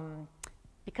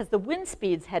because the wind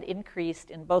speeds had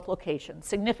increased in both locations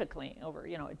significantly over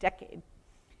a decade,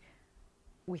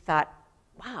 we thought,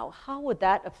 wow, how would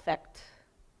that affect,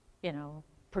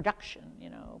 production,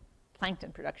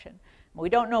 plankton production? We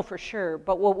don't know for sure,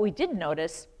 but what we did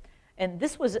notice, and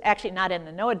this was actually not in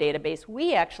the NOAA database,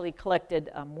 we actually collected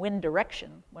wind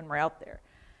direction when we're out there.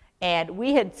 And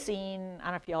we had seen, I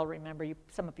don't know if you all remember,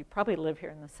 some of you probably live here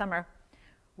in the summer,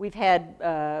 we've had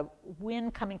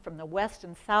wind coming from the west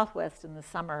and southwest in the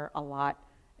summer a lot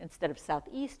instead of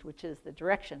southeast, which is the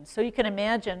direction. So you can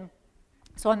imagine,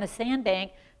 so on the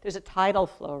sandbank, there's a tidal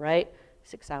flow, right?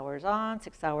 6 hours on,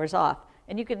 6 hours off.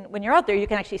 And you can, when you're out there, you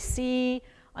can actually see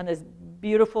on this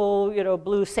beautiful,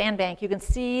 blue sandbank, you can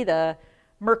see the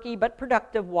murky but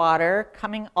productive water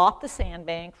coming off the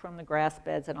sandbank from the grass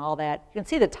beds and all that. You can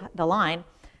see the line,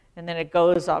 and then it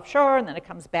goes offshore, and then it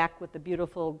comes back with the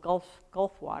beautiful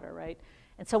Gulf water, right?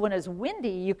 And so when it's windy,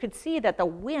 you could see that the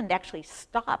wind actually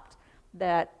stopped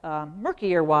that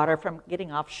murkier water from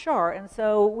getting offshore. And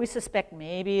so we suspect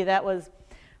maybe that was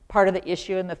part of the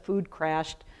issue, and the food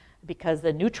crashed because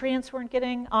the nutrients weren't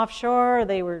getting offshore,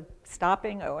 they were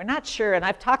stopping, or we're not sure. And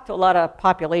I've talked to a lot of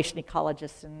population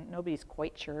ecologists, and nobody's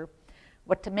quite sure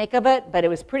what to make of it, but it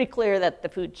was pretty clear that the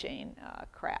food chain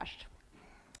crashed.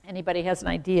 Anybody has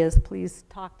any ideas, please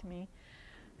talk to me.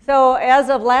 So as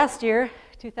of last year,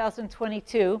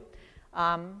 2022,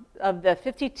 of the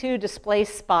 52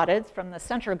 displaced spotted from the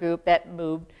central group that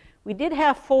moved, we did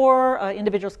have 4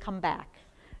 individuals come back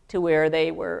to where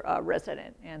they were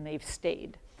resident, and they've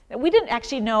stayed. And we didn't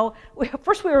actually know.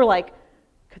 First we were like,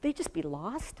 could they just be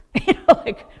lost?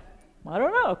 Like, I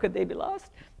don't know, could they be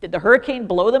lost? Did the hurricane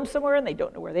blow them somewhere and they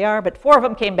don't know where they are? But 4 of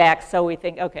them came back, so we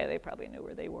think, okay, they probably knew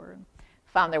where they were and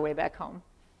found their way back home.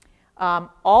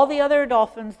 All the other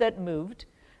dolphins that moved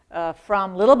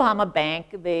from Little Bahama Bank,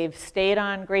 they've stayed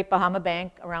on Great Bahama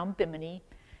Bank around Bimini,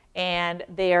 and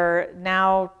they're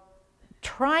now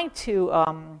trying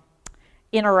to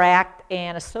interact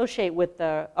and associate with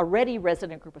the already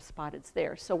resident group of spotteds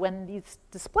there. So when these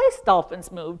displaced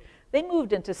dolphins moved, they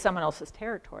moved into someone else's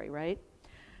territory, right?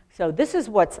 So this is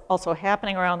what's also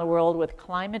happening around the world with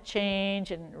climate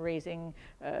change and raising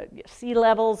sea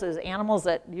levels, as animals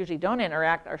that usually don't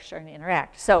interact are starting to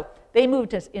interact. So they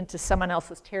moved into someone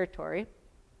else's territory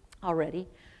already.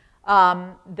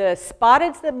 The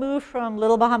spotteds that moved from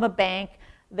Little Bahama Bank,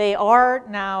 they are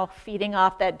now feeding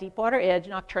off that deep water edge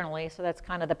nocturnally, so that's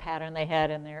kind of the pattern they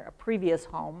had in their previous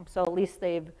home. So at least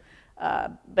they've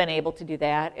been able to do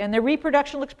that. And their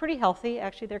reproduction looks pretty healthy.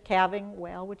 Actually, they're calving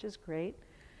well, which is great.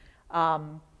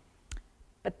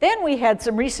 But then we had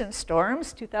some recent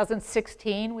storms.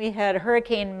 2016, we had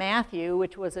Hurricane Matthew,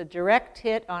 which was a direct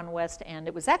hit on West End.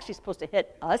 It was actually supposed to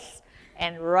hit us,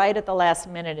 and right at the last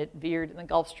minute, it veered in the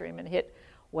Gulf Stream and hit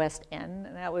West End,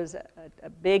 and that was a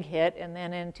big hit. And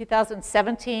then in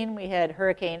 2017, we had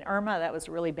Hurricane Irma. That was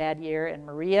a really bad year, and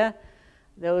Maria.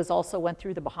 Those also went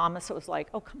through the Bahamas, so it was like,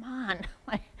 oh, come on,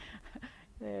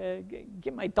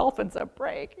 give my dolphins a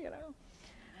break, you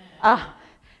know.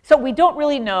 So we don't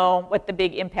really know what the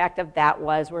big impact of that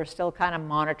was. We're still kind of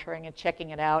monitoring and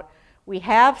checking it out. We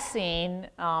have seen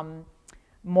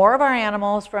more of our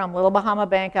animals from Little Bahama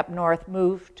Bank up north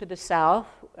move to the south.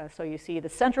 So you see the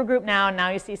central group now, and now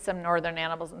you see some northern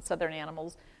animals and southern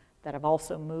animals that have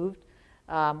also moved.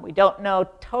 We don't know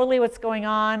totally what's going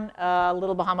on.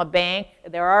 Little Bahama Bank,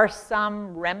 there are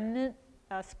some remnant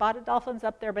spotted dolphins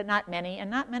up there, but not many, and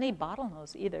not many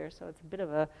bottlenose either, so it's a bit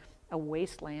of a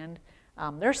wasteland.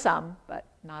 There's some, but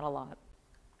not a lot.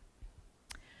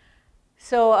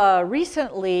 So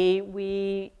recently,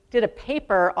 we did a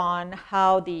paper on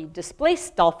how the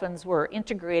displaced dolphins were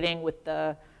integrating with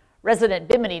the resident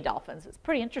Bimini dolphins. It's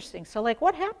pretty interesting. So like,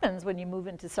 what happens when you move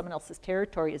into someone else's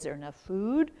territory? Is there enough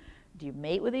food? Do you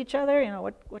mate with each other? You know,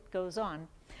 what goes on?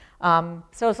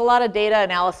 So it's a lot of data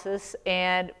analysis,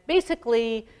 and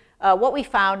basically, what we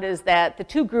found is that the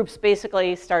two groups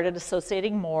basically started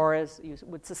associating more, as you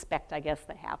would suspect, I guess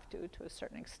they have to a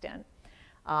certain extent.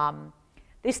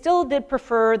 They still did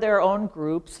prefer their own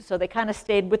groups, so they kind of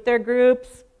stayed with their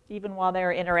groups, even while they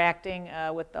were interacting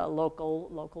with the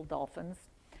local dolphins.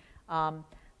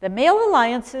 The male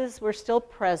alliances were still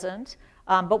present,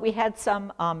 but we had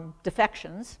some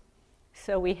defections.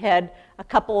 So we had a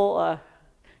couple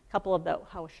of the,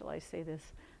 how shall I say this?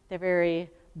 They're very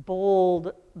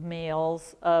bold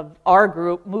males of our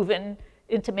group moving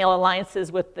into male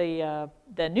alliances with the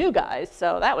new guys,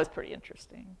 so that was pretty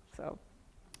interesting. So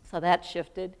that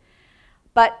shifted.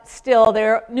 But still,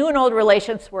 their new and old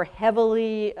relations were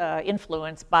heavily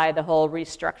influenced by the whole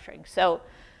restructuring. So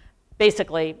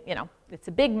basically, you know, it's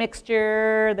a big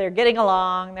mixture, they're getting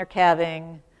along, they're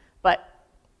calving, but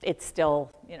it's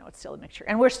still, you know, it's still a mixture.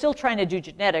 And we're still trying to do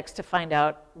genetics to find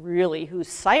out really who's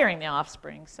siring the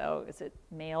offspring. So is it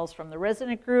males from the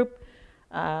resident group?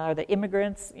 Are the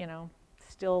immigrants, you know,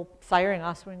 still siring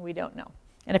offspring? We don't know.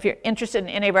 And if you're interested in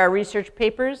any of our research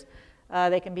papers,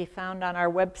 they can be found on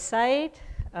our website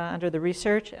under the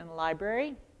research and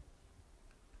library.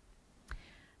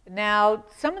 Now,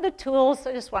 some of the tools,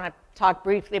 I just want to talk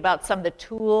briefly about some of the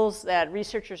tools that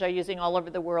researchers are using all over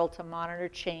the world to monitor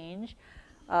change.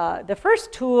 The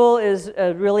first tool is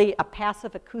really a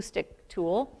passive acoustic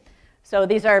tool. So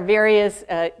these are various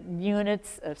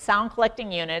units, sound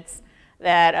collecting units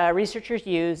that researchers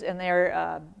use, and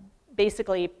they're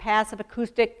basically passive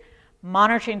acoustic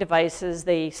monitoring devices.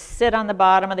 They sit on the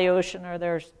bottom of the ocean, or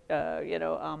they're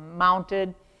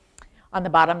mounted on the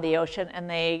bottom of the ocean, and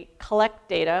they collect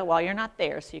data while you're not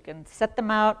there. So you can set them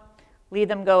out, leave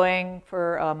them going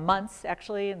for months,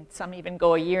 actually, and some even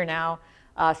go a year now.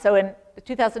 So in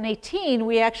 2018,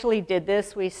 we actually did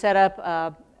this. We set up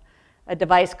a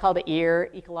device called the EAR,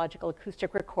 Ecological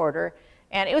Acoustic Recorder,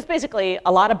 and it was basically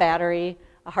a lot of battery,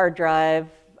 a hard drive,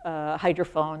 a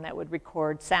hydrophone that would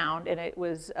record sound, and it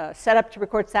was set up to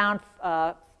record sound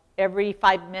every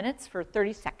 5 minutes for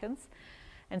 30 seconds.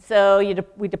 And so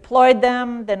we deployed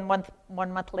them, then one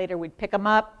month later we'd pick them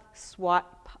up,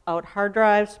 swap out hard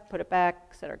drives, put it back,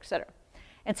 et cetera, et cetera.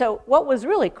 And so what was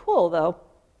really cool, though,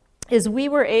 is we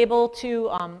were able to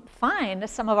find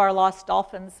some of our lost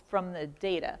dolphins from the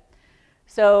data.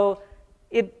 So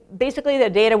basically the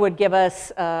data would give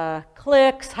us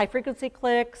clicks, high-frequency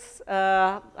clicks,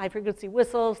 high-frequency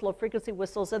whistles, low-frequency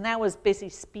whistles, and that was basically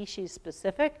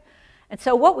species-specific. And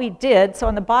so what we did, so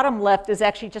on the bottom left is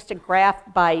actually just a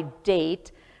graph by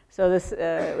date. So this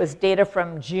was data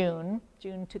from June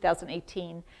June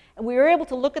 2018. And we were able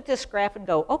to look at this graph and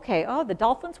go, okay, oh, the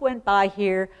dolphins went by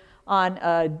here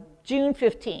on June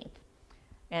 15th.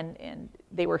 And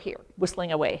they were here,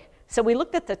 whistling away. So we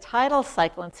looked at the tidal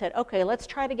cycle and said, okay, let's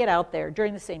try to get out there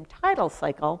during the same tidal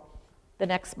cycle the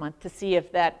next month to see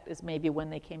if that is maybe when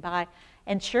they came by.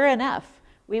 And sure enough,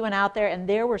 we went out there and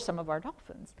there were some of our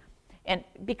dolphins. And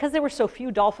because there were so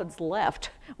few dolphins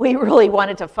left, we really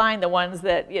wanted to find the ones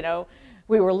that, you know,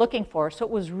 we were looking for. So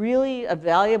it was really a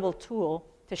valuable tool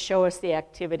to show us the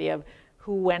activity of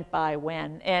who went by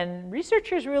when. And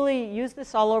researchers really use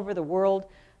this all over the world.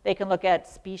 They can look at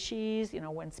species, you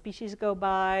know, when species go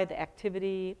by, the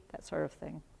activity, that sort of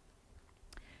thing.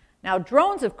 Now,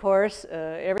 drones, of course,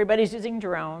 everybody's using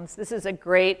drones. This is a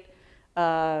great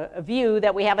view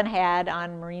that we haven't had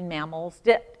on marine mammals.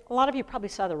 A lot of you probably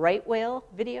saw the right whale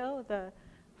video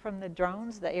from the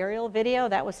drones, the aerial video.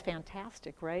 That was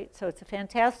fantastic, right? So it's a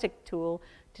fantastic tool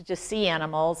to just see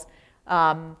animals.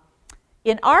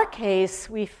 In our case,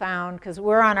 we found, because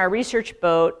we're on our research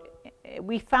boat,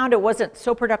 we found it wasn't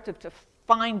so productive to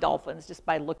find dolphins just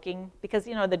by looking, because,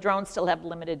 you know, the drones still have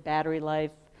limited battery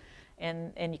life,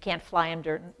 and you can't fly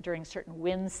them during certain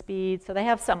wind speeds, so they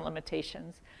have some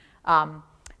limitations.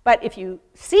 But if you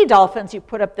see dolphins, you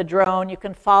put up the drone, you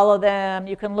can follow them,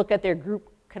 you can look at their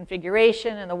group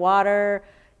configuration in the water,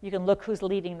 you can look who's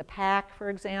leading the pack,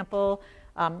 for example.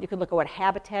 You can look at what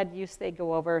habitat use they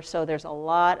go over, so there's a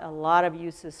lot of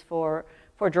uses for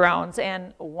drones.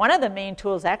 And one of the main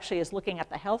tools actually is looking at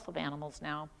the health of animals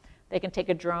now. They can take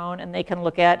a drone and they can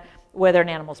look at whether an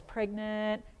animal's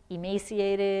pregnant,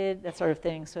 emaciated, that sort of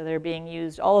thing. So they're being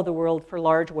used all over the world for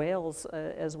large whales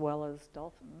as well as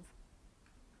dolphins.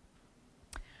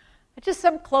 Just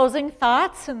some closing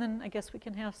thoughts, and then I guess we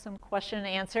can have some question and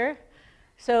answer.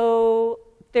 So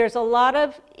there's a lot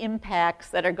of impacts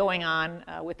that are going on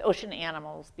with ocean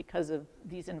animals because of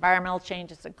these environmental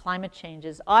changes and climate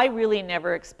changes. I really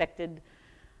never expected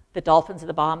the dolphins of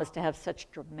the Bahamas to have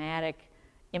such dramatic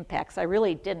impacts. I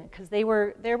really didn't, because they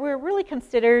were really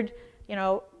considered, you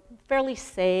know, fairly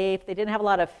safe. They didn't have a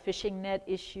lot of fishing net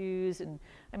issues, and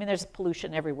I mean, there's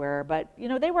pollution everywhere, but, you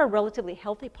know, they were a relatively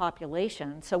healthy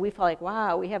population. So we felt like,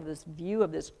 wow, we have this view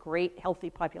of this great healthy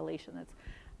population that's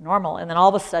normal. And then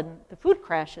all of a sudden, the food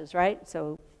crashes, right?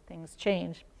 So things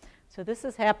change. So this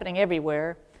is happening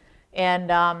everywhere.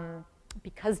 And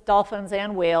because dolphins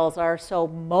and whales are so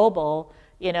mobile,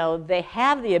 you know, they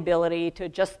have the ability to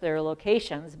adjust their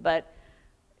locations, but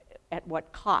at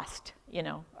what cost? You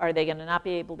know, are they going to not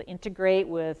be able to integrate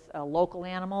with local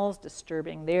animals,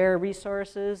 disturbing their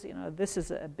resources? You know, this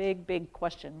is a big, big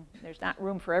question. There's not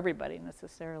room for everybody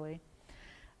necessarily.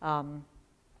 And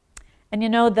you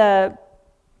know, the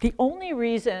only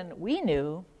reason we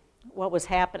knew what was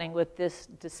happening with this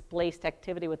displaced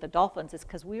activity with the dolphins is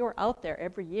because we were out there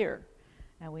every year,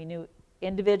 and we knew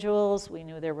individuals, we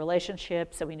knew their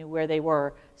relationships, and we knew where they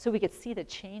were, so we could see the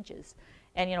changes.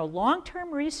 And you know, long-term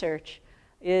research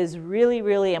is really,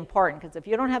 really important, because if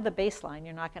you don't have the baseline,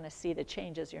 you're not going to see the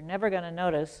changes. You're never going to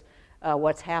notice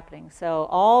what's happening. So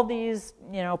all these,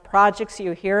 you know, projects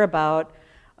you hear about,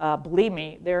 believe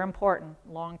me, they're important.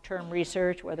 Long-term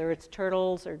research, whether it's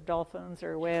turtles or dolphins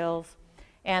or whales,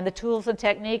 and the tools and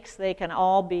techniques, they can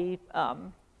all be,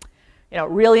 you know,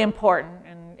 really important.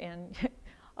 And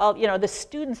all, you know, the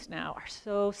students now are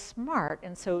so smart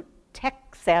and so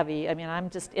tech savvy. I mean, I'm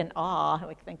just in awe.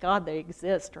 Like, thank God they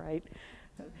exist, right?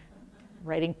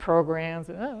 Writing programs.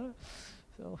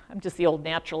 So I'm just the old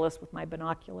naturalist with my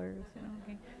binoculars. You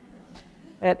know?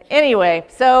 But anyway,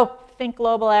 so think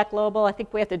global, act global. I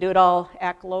think we have to do it all,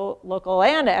 act local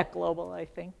and act global, I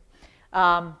think.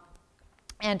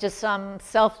 And just some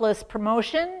selfless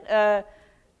promotion.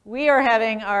 We are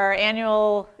having our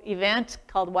annual event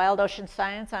called Wild Ocean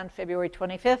Science on February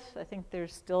 25th. I think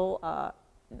there's still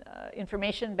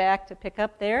information back to pick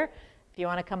up there. If you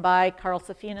want to come by, Carl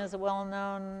Safina is a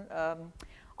well-known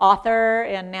author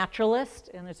and naturalist,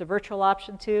 and there's a virtual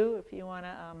option too if you want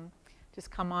to just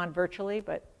come on virtually.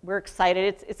 But we're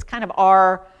excited. It's kind of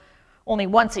our, only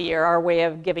once a year, our way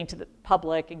of giving to the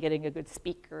public and getting a good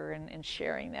speaker and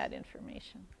sharing that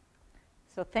information.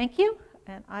 So thank you,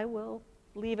 and I will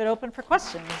leave it open for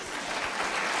questions.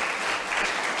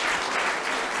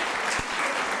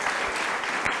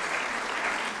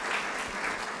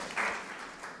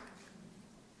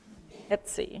 Let's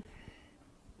see.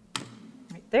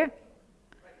 Right there. Right,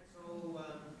 so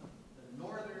the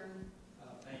northern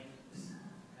banks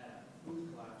had a food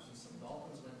collapse, and some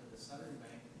dolphins went to the southern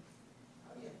bank.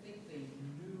 How do you think they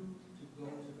knew to go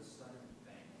to the southern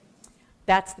bank?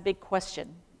 That's the big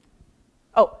question.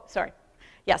 Oh, sorry.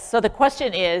 Yes, so the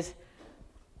question is,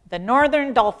 The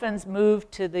northern dolphins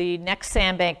moved to the next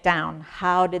sandbank down.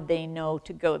 How did they know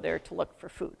to go there to look for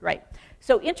food, right?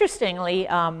 So interestingly,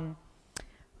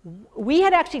 we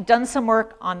had actually done some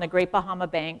work on the Great Bahama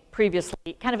Bank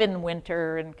previously, kind of in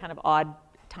winter and kind of odd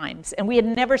times, and we had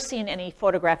never seen any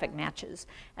photographic matches.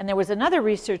 And there was another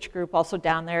research group also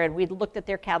down there, and we'd looked at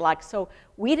their catalog, so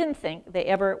we didn't think they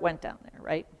ever went down there,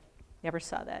 right? Never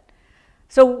saw that.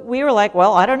 So we were like,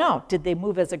 well, I don't know. Did they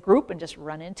move as a group and just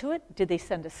run into it? Did they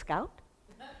send a scout?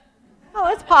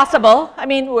 Oh, it's possible. I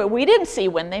mean, we didn't see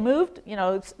when they moved. You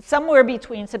know, somewhere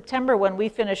between September when we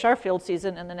finish our field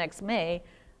season and the next May,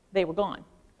 they were gone,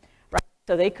 right?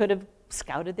 So they could have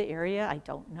scouted the area. I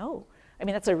don't know. I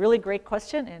mean, that's a really great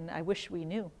question, and I wish we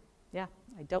knew. Yeah,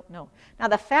 I don't know. Now,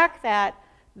 the fact that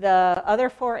the other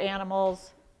 4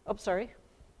 animals, oh, sorry.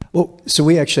 Well, so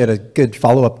we actually had a good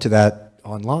follow-up to that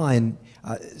online.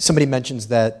 Somebody mentions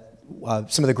that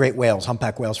some of the great whales,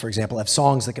 humpback whales, for example, have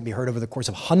songs that can be heard over the course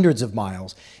of hundreds of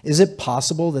miles. Is it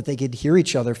possible that they could hear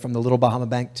each other from the Little Bahama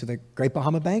Bank to the Great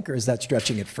Bahama Bank, or is that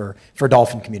stretching it for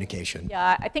dolphin communication?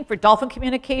 Yeah, I think for dolphin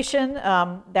communication,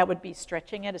 that would be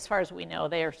stretching it. As far as we know,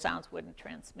 their sounds wouldn't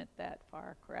transmit that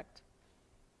far, correct?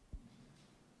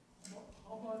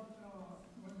 How about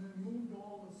when they moved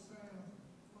all the sand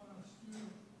last year?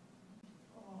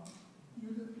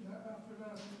 After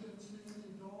that, you didn't see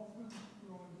any dolphins,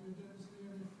 or you didn't see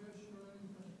any fish or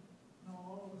anything. Now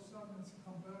all of a sudden it's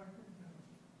come back again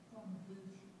on the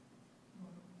beach.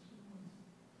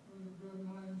 It was a good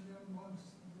 9-10 months.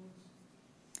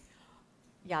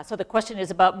 Yeah, so the question is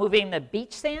about moving the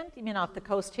beach sand, you mean off the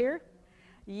coast here?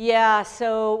 Yeah,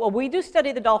 so well, we do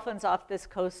study the dolphins off this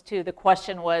coast too. The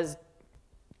question was,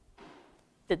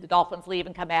 did the dolphins leave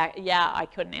and come back? Yeah, I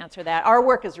couldn't answer that. Our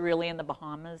work is really in the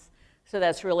Bahamas, so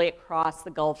that's really across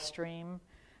the Gulf Stream.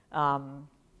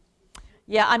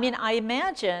 Yeah, I mean, I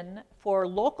imagine for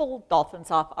local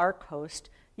dolphins off our coast,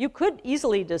 you could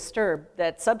easily disturb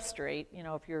that substrate, you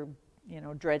know, if you're, you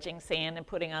know, dredging sand and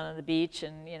putting it on the beach,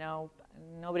 and, you know,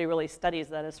 nobody really studies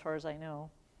that as far as I know.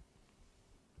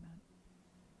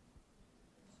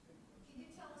 Can you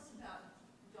tell us about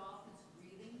dolphins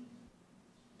breathing?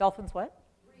 Dolphins what?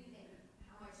 Breathing,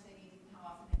 how much they need, how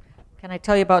often they breathe. Can I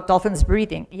tell you about dolphins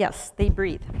breathing? Yes, they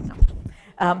breathe.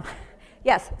 No.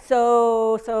 Yes,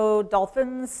 so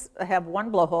dolphins have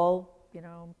one blowhole, you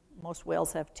know, most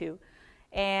whales have 2,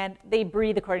 and they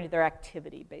breathe according to their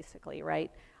activity, basically,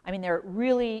 right? I mean, they're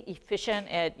really efficient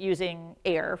at using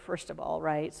air, first of all,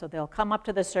 right? So they'll come up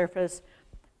to the surface,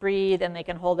 breathe, and they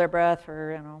can hold their breath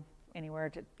for, you know, anywhere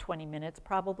to 20 minutes,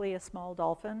 probably, a small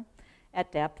dolphin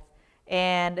at depth.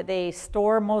 And they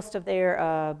store most of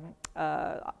their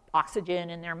oxygen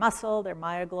in their muscle, their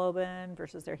myoglobin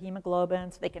versus their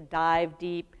hemoglobin, so they can dive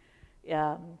deep,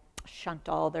 shunt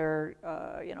all their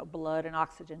you know, blood and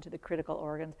oxygen to the critical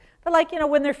organs. But like, you know,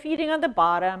 when they're feeding on the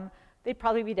bottom, they'd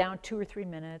probably be down 2 or 3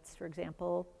 minutes, for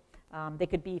example. They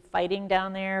could be fighting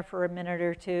down there for a minute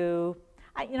or 2.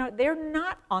 You know, they're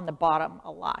not on the bottom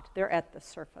a lot. They're at the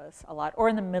surface a lot, or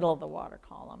in the middle of the water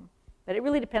column. But it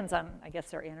really depends on, I guess,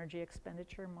 their energy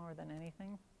expenditure more than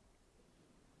anything.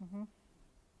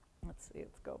 Let's see,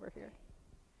 let's go over here.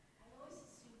 I always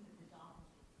assume that the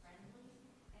dolphins are friendly,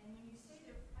 and when you say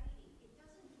they're fighting, it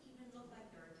doesn't even look like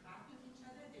they're attacking each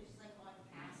other. They're just like going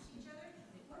past each other.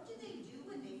 What do they do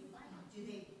when they fight? Do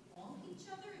they bonk each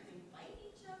other? Do they fight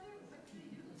each other? What do they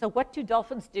do? So what do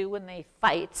dolphins do when they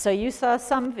fight? So you saw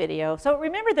some video. So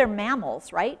remember, they're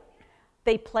mammals, right?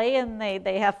 They play and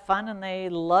they have fun and they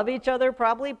love each other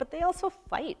probably, but they also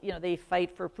fight. You know, they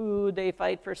fight for food, they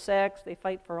fight for sex, they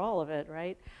fight for all of it,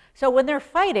 right? So when they're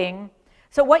fighting,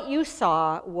 so what you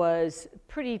saw was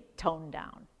pretty toned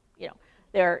down. You know,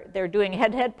 they're doing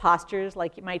head-to-head postures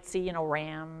like you might see, you know,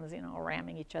 rams, you know,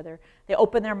 ramming each other. They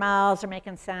open their mouths, they're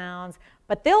making sounds,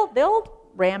 but they'll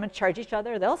ram and charge each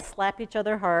other. They'll slap each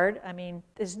other hard. I mean,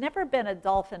 there's never been a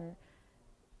dolphin.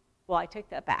 Well, I take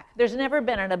that back. There's never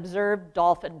been an observed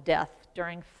dolphin death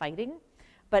during fighting,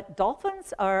 but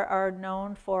dolphins are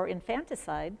known for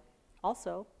infanticide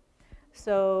also.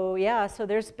 So yeah, so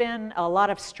there's been a lot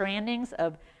of strandings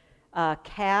of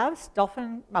calves,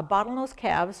 bottlenose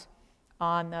calves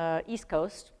on the East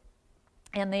Coast,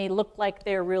 and they look like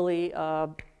they're really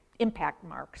impact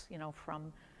marks, you know,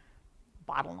 from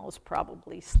bottlenose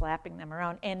probably slapping them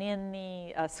around. And in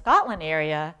the Scotland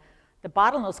area, the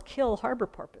bottlenose kill harbor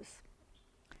porpoise.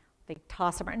 They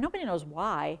toss them around. Nobody knows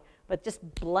why, but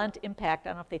just blunt impact.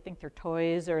 I don't know if they think they're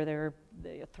toys or they're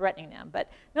threatening them.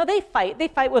 But no, they fight. They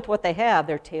fight with what they have.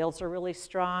 Their tails are really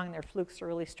strong. Their flukes are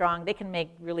really strong. They can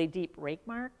make really deep rake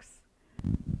marks.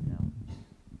 You know.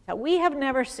 Now, we have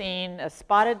never seen a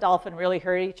spotted dolphin really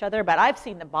hurt each other, but I've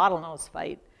seen the bottlenose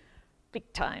fight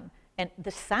big time. And the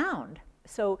sound,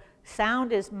 so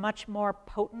sound is much more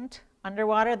potent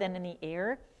underwater than in the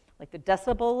air, like the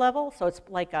decibel level. So it's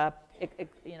like a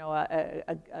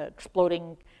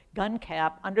exploding gun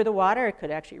cap under the water. It could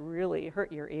actually really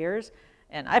hurt your ears.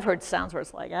 And I've heard sounds where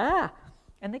it's like, ah,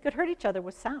 and they could hurt each other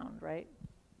with sound, right?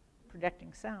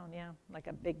 Projecting sound, yeah, like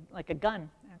a gun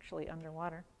actually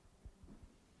underwater.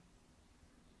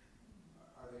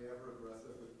 Are they ever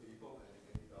aggressive with people?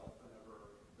 Any dolphin ever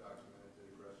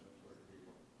documented aggression toward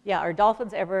people? Yeah, are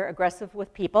dolphins ever aggressive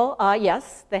with people?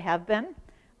 Yes, they have been,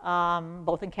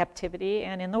 both in captivity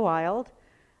and in the wild.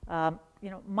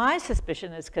 My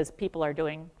suspicion is because people are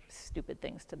doing stupid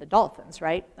things to the dolphins,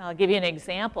 right? I'll give you an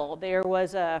example. There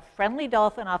was a friendly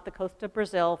dolphin off the coast of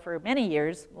Brazil for many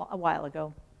years, a while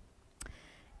ago,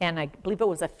 and I believe it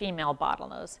was a female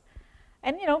bottlenose.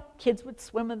 And, kids would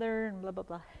swim with her and blah, blah,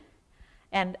 blah.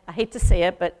 And I hate to say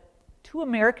it, but 2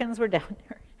 Americans were down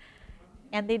there,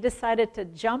 and they decided to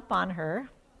jump on her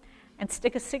and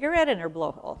stick a cigarette in her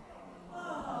blowhole.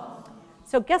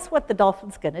 So guess what the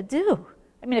dolphin's going to do?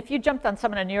 I mean, if you jumped on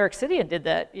someone in New York City and did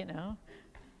that,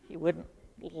 you wouldn't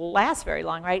last very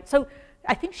long, right? So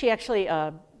I think she actually,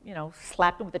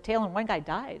 slapped him with the tail, and one guy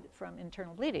died from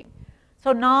internal bleeding.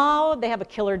 So now they have a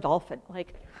killer dolphin.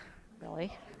 Like,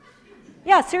 really?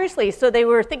 Yeah, seriously. So they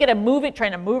were thinking of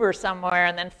trying to move her somewhere,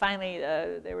 and then finally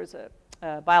there was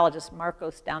a biologist,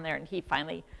 Marcos, down there, and he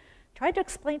finally tried to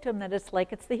explain to him that it's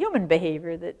the human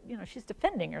behavior, that she's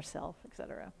defending herself,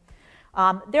 etc.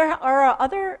 There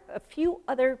are a few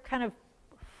other kind of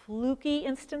fluky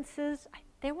instances.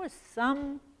 There was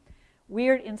some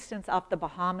weird instance off the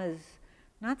Bahamas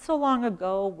not so long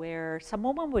ago where some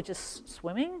woman was just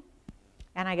swimming,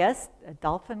 and I guess a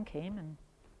dolphin came and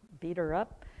beat her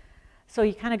up. So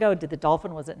you kind of go,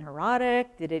 was it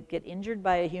neurotic? Did it get injured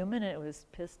by a human and it was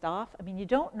pissed off? I mean, you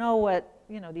don't know what,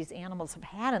 these animals have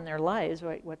had in their lives,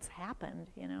 right? What's happened,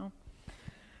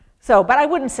 So, but I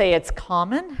wouldn't say it's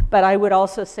common, but I would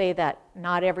also say that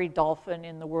not every dolphin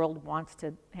in the world wants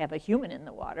to have a human in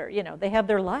the water. They have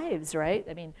their lives, right?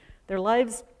 I mean, their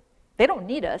lives, they don't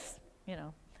need us,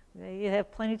 They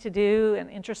have plenty to do and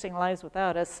interesting lives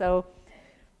without us. So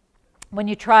when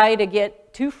you try to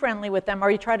get too friendly with them or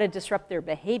you try to disrupt their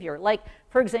behavior, like,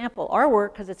 for example, our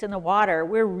work, because it's in the water,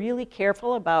 we're really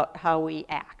careful about how we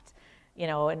act,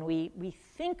 and we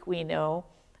think we know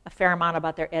a fair amount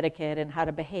about their etiquette and how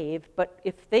to behave, but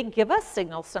if they give us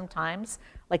signals sometimes,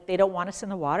 like they don't want us in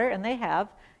the water, and they have,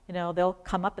 they'll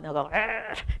come up and they'll go,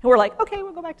 and we're like, okay,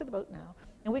 we'll go back to the boat now.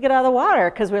 And we get out of the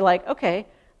water because we're like, okay,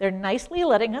 they're nicely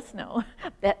letting us know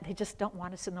that they just don't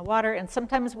want us in the water, and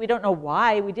sometimes we don't know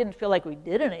why. We didn't feel like we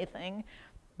did anything,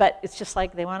 but it's just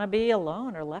like they want to be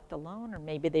alone or left alone, or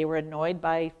maybe they were annoyed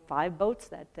by 5 boats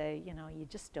that day. You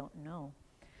just don't know.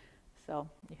 So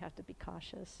you have to be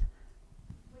cautious.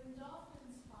 When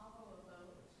dolphins follow a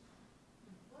boat,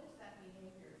 what is that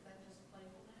behavior? Is that just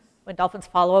playfulness? When dolphins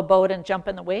follow a boat and jump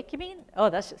in the wake, you mean?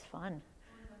 Oh, that's just fun. On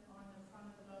the front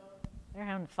of the boat? They're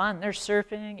having fun. They're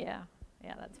surfing.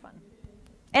 Yeah, that's fun.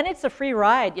 And it's a free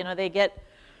ride. They get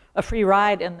a free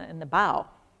ride in the bow,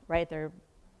 right? They're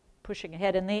pushing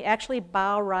ahead, and they actually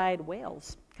bow ride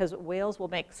whales because whales will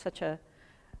make such a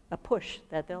push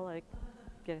that they'll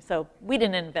so we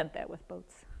didn't invent that with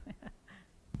boats.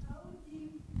 How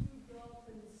deep do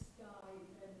dolphins dive?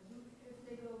 And if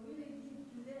they go really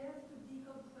deep, do they have to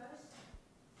decompress?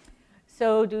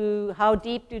 So how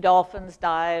deep do dolphins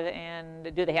dive,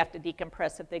 and do they have to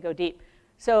decompress if they go deep?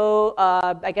 So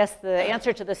I guess the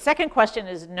answer to the second question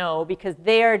is no, because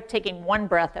they are taking one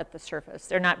breath at the surface.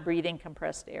 They're not breathing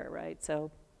compressed air, right?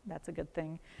 So that's a good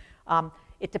thing.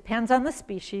 It depends on the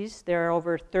species. There are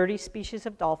over 30 species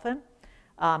of dolphin.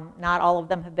 Not all of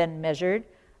them have been measured.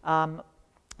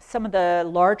 Some of the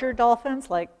larger dolphins,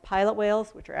 like pilot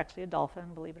whales, which are actually a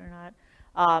dolphin, believe it or not,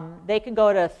 they can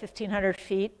go to 1,500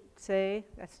 feet, say.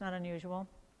 That's not unusual.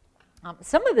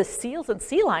 Some of the seals and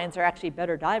sea lions are actually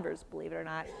better divers, believe it or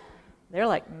not. They're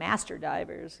like master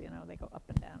divers. They go up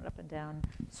and down, up and down.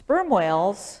 Sperm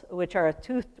whales, which are a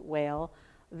toothed whale,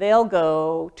 they'll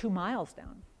go 2 miles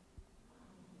down.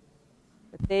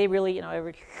 But they really,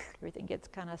 everything gets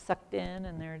kind of sucked in,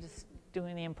 and they're just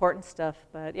doing the important stuff.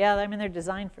 But yeah, I mean, they're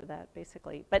designed for that,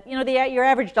 basically. But your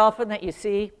average dolphin that you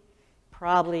see,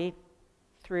 probably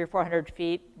 300 or 400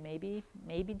 feet, maybe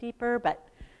deeper, but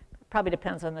it probably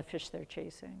depends on the fish they're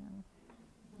chasing. And,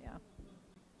 yeah.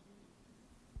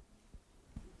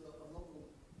 A local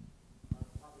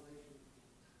population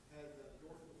had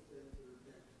dorsal fins that are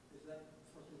dead. Is that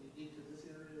something unique to this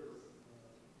area, or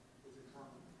is it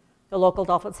common? The local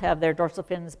dolphins have their dorsal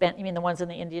fins bent. You mean the ones in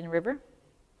the Indian River?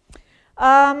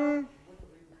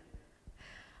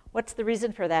 What's the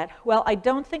reason for that? Well, I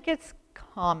don't think it's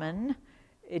common.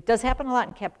 It does happen a lot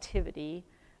in captivity.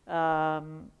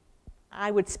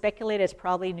 I would speculate it's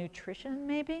probably nutrition,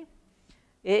 maybe.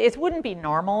 It wouldn't be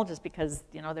normal just because,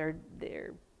 you know,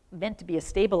 they're meant to be a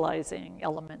stabilizing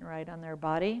element, right, on their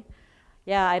body.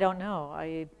 Yeah, I don't know.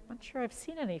 I'm not sure I've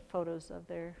seen any photos of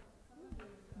their,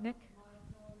 Nick?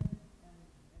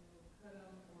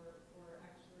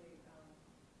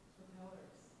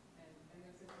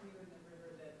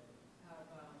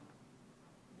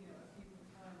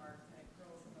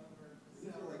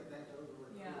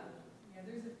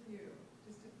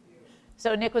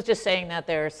 So Nick was just saying that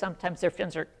sometimes their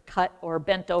fins are cut or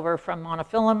bent over from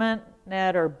monofilament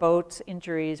net or boat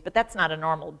injuries, but that's not a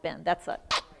normal bend. That's a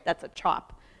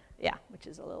chop, yeah, which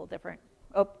is a little different.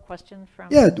 Oh, question from?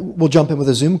 Yeah, we'll jump in with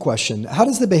a Zoom question. How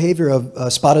does the behavior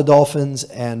of spotted dolphins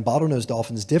and bottlenose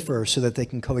dolphins differ so that they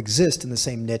can coexist in the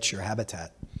same niche or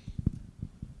habitat?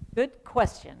 Good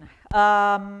question.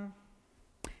 Well,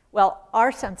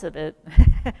 our sense of it,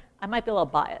 I might be a little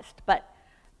biased, but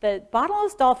the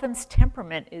bottlenose dolphin's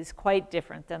temperament is quite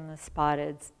different than the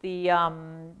spotteds.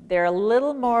 They're a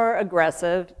little more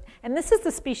aggressive, and this is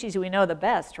the species we know the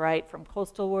best, right? From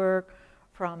coastal work,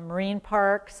 from marine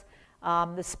parks.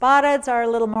 The spotteds are a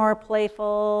little more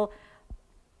playful,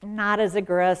 not as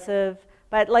aggressive,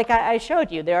 but like I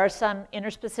showed you, there are some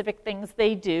interspecific things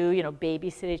they do, you know,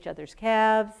 babysit each other's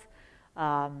calves.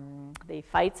 They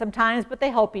fight sometimes, but they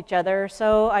help each other.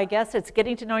 So I guess it's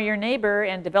getting to know your neighbor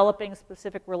and developing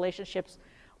specific relationships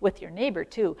with your neighbor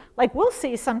too. Like we'll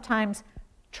see sometimes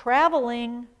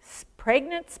traveling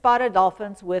pregnant spotted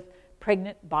dolphins with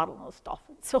pregnant bottlenose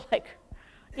dolphins. So like,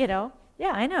 you know,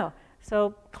 yeah, I know.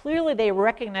 So clearly they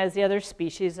recognize the other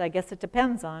species. I guess it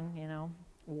depends on, you know,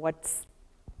 what's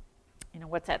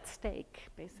at stake,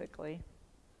 basically.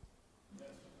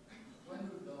 When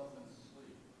do dolphins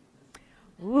sleep?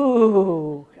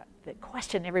 Ooh, the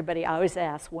question everybody always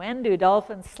asks, when do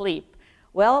dolphins sleep?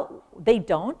 Well, they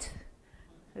don't,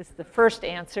 is the first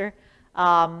answer.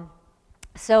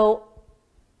 So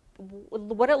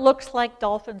what it looks like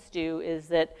dolphins do is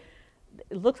that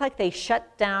it looks like they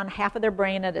shut down half of their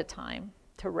brain at a time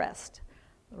to rest,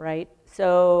 right?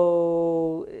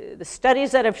 So the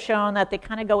studies that have shown that they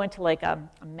kind of go into like a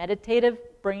meditative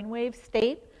brainwave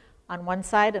state on one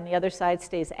side and the other side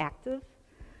stays active.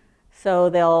 So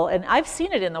they'll, and I've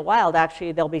seen it in the wild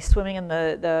actually, they'll be swimming in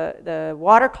the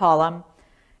water column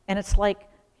and it's like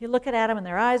you look at them and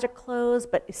their eyes are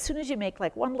closed, but as soon as you make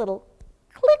like one little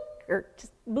click or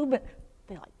just movement,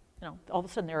 they like, you know, all of a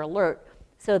sudden they're alert.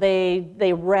 So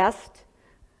they rest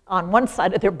on one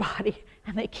side of their body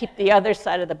and they keep the other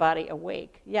side of the body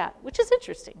awake. Yeah, which is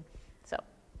interesting. So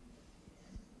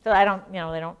I don't, you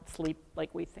know, they don't sleep like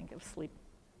we think of sleep.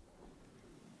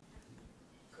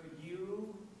 Could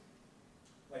you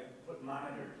like put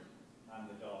monitors on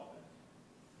the dolphins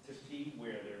to see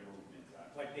where their movements are,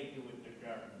 like they do with the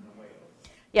sharks and the whales?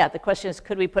 Yeah, the question is,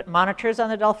 could we put monitors on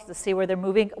the dolphins to see where they're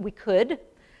moving? We could.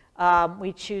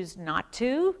 We choose not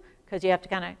to, because you have to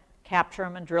kind of capture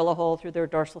them and drill a hole through their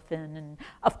dorsal fin. And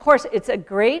of course, it's a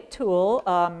great tool.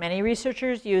 Many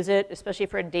researchers use it, especially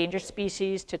for endangered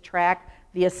species, to track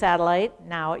via satellite.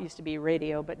 Now, it used to be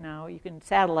radio, but now you can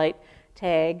satellite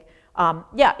tag.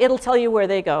 Yeah, it'll tell you where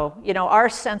they go. You know, our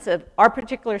sense of our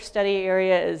particular study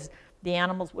area is the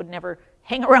animals would never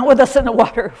hang around with us in the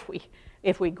water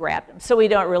if we grabbed them. So we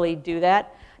don't really do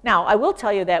that. Now, I will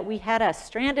tell you that we had a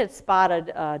stranded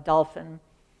spotted dolphin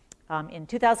in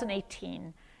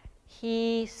 2018.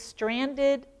 He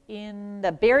stranded in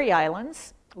the Berry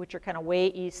Islands, which are kind of way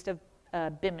east of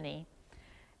Bimini.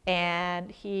 And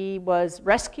he was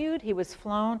rescued, he was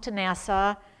flown to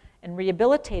Nassau and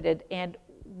rehabilitated. And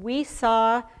we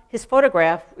saw his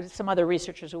photograph, some other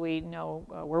researchers we know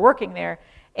were working there,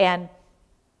 and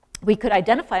we could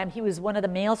identify him. He was one of the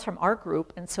males from our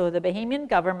group. And so the Bahamian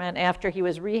government, after he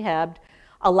was rehabbed,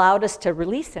 allowed us to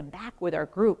release him back with our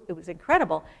group. It was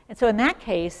incredible. And so in that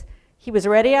case, he was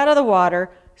already out of the water,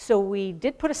 so we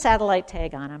did put a satellite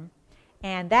tag on him.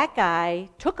 And that guy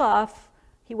took off.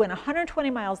 He went 120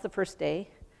 miles the first day.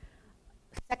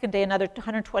 Second day, another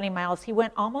 120 miles. He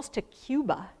went almost to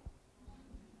Cuba.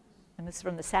 And this is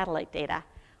from the satellite data.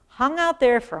 Hung out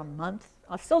there for a month.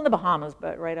 Still in the Bahamas,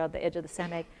 but right on the edge of the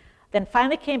sandbag. Then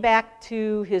finally came back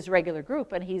to his regular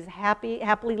group, and he's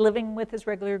happily living with his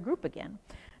regular group again.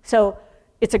 So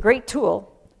it's a great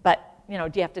tool, but you know,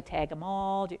 do you have to tag them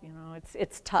all? You know,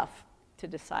 it's tough to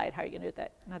decide how you're going to do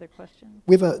that. Another question?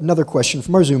 We have another question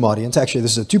from our Zoom audience. Actually,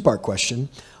 this is a two-part question.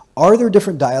 Are there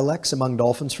different dialects among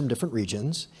dolphins from different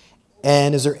regions?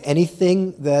 And is there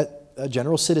anything that a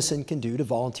general citizen can do to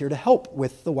volunteer to help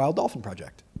with the Wild Dolphin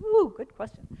Project? Ooh, good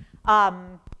question.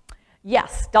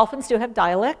 Yes, dolphins do have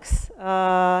dialects.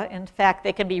 In fact,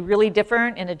 they can be really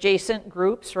different in adjacent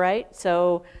groups, right?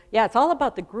 So yeah, it's all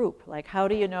about the group. Like, how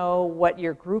do you know what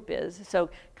your group is?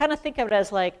 So kind of think of it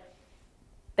as like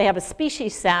they have a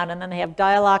species sound, and then they have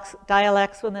dialects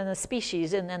within the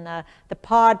species, and then the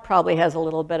pod probably has a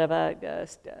little bit of a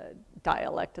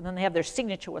dialect, and then they have their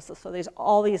signature whistle. So there's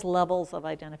all these levels of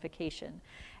identification.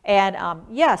 And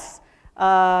yes,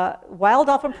 Wild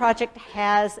Dolphin Project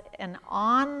has an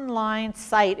online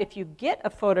site. If you get a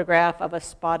photograph of a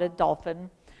spotted dolphin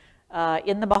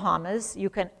in the Bahamas, you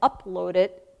can upload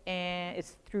it, and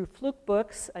it's through Fluke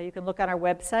Books. You can look on our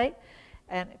website,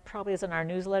 and it probably is in our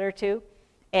newsletter too.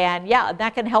 And yeah,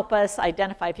 that can help us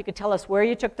identify. If you could tell us where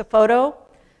you took the photo,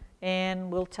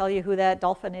 and we'll tell you who that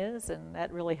dolphin is, and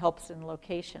that really helps in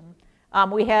location.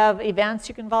 We have events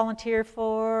you can volunteer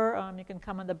for. You can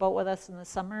come on the boat with us in the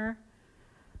summer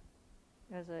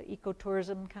as an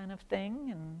ecotourism kind of thing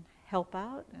and help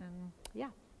out. And yeah,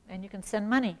 and you can send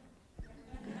money,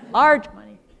 large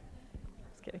money.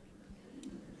 Just kidding.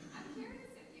 I'm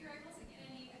curious if you're able to get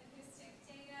any acoustic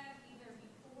data either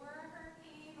before a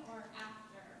hurricane or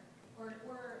after, or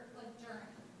like during.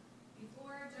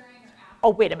 Before, during, or after.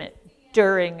 Oh, wait a minute.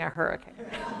 During a hurricane.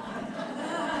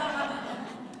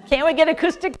 Can we get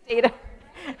acoustic data?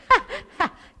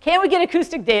 Can we get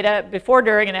acoustic data before,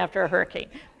 during, and after a hurricane?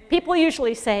 People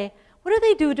usually say, what do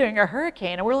they do during a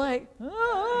hurricane? And we're like,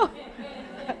 oh,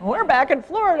 we're back in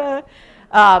Florida.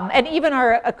 And even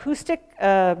our acoustic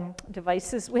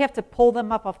devices, we have to pull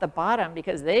them up off the bottom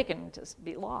because they can just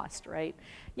be lost, right?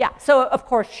 Yeah, so of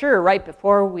course, sure, right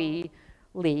before we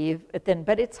leave,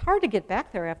 but it's hard to get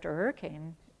back there after a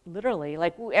hurricane, literally.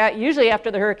 Like usually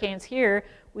after the hurricanes here,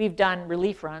 we've done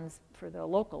relief runs for the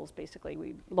locals, basically.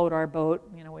 We load our boat,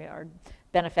 you know, our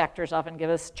benefactors often give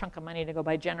us a chunk of money to go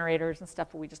buy generators and stuff,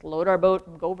 but we just load our boat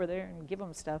and go over there and give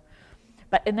them stuff.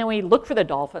 And then we look for the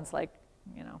dolphins, like,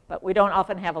 you know, but we don't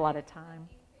often have a lot of time.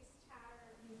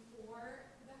 Before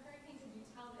the hurricane, could you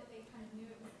tell that they kind of knew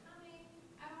it was coming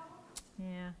at all?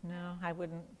 Yeah, no,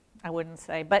 I wouldn't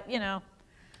say, but you know,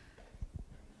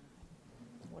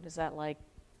 what is that like?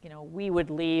 You know, we would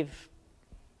leave,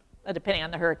 depending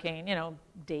on the hurricane, you know,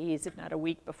 days, if not a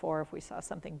week before, if we saw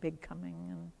something big coming.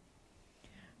 And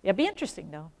yeah, it'd be interesting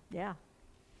though, yeah.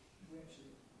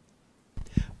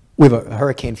 We have a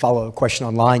hurricane follow-up question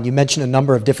online. You mentioned a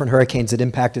number of different hurricanes that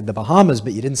impacted the Bahamas,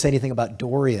 but you didn't say anything about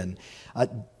Dorian.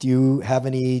 Do you have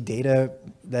any data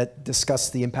that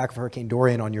discuss the impact of Hurricane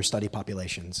Dorian on your study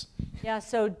populations? Yeah,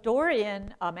 so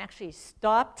Dorian actually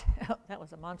stopped, that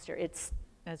was a monster. It's,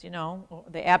 as you know,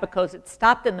 the Abacos, it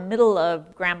stopped in the middle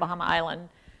of Grand Bahama Island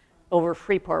over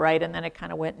Freeport, right? And then it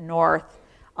kind of went north.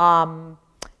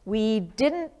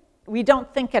 We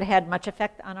don't think it had much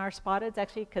effect on our spotteds,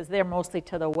 actually, because they're mostly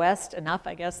to the west enough,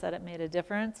 I guess, that it made a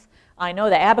difference. I know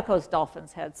the Abacos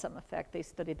dolphins had some effect. They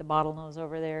studied the bottlenose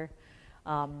over there.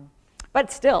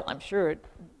 But still, I'm sure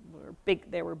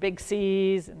there were big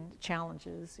seas and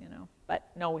challenges, you know. But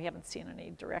no, we haven't seen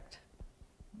any direct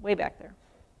way back there.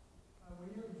 When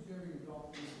you're observing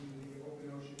dolphins in the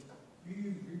open ocean, do you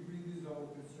use rebreathers or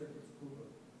open circuit scuba?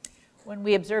 When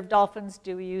we observe dolphins,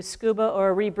 do we use scuba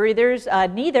or rebreathers?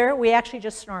 Neither. We actually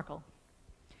just snorkel.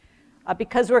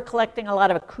 Because we're collecting a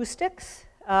lot of acoustics,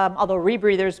 although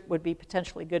rebreathers would be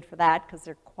potentially good for that because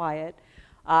they're quiet.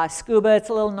 Scuba, it's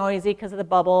a little noisy because of the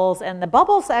bubbles, and the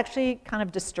bubbles actually kind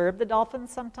of disturb the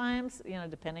dolphins sometimes, you know,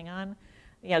 depending on,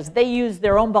 you know, they use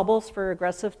their own bubbles for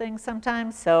aggressive things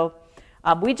sometimes. So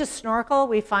we just snorkel.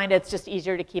 We find it's just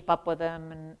easier to keep up with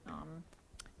them and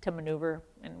to maneuver,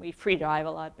 and we free dive a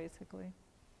lot, basically.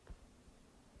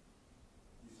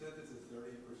 You said this is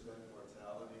 30%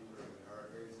 mortality during the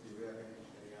hurricanes. Do you have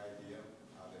any idea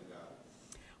how they died?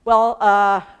 Well,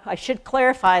 I should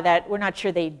clarify that we're not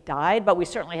sure they died, but we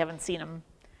certainly haven't seen them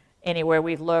anywhere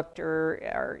we've looked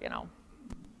or you know,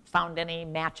 found any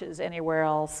matches anywhere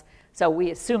else. So we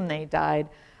assume they died.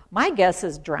 My guess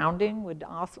is drowning would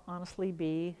honestly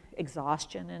be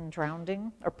exhaustion and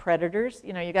drowning, or predators.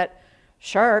 You know, you got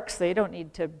sharks, they don't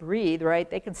need to breathe, right?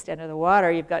 They can stand in the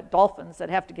water. You've got dolphins that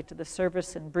have to get to the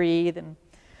surface and breathe and,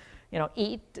 you know,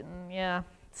 eat, and yeah.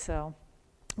 So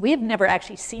we have never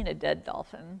actually seen a dead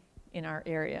dolphin in our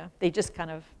area. They just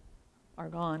kind of are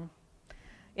gone.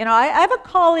 You know, I have a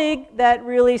colleague that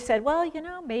really said, well, you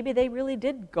know, maybe they really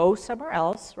did go somewhere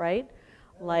else, right?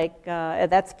 Like,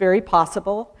 that's very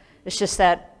possible. It's just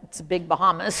that it's a big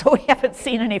Bahamas, so we haven't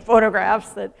seen any photographs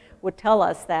that would tell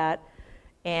us that.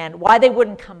 and why they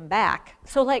wouldn't come back.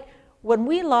 So like when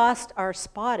we lost our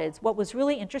spotteds, what was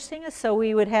really interesting is so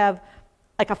we would have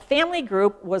like a family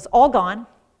group was all gone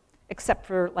except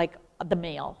for like the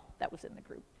male that was in the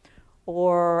group.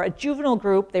 Or a juvenile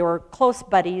group, they were close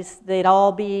buddies, they'd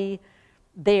all be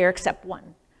there except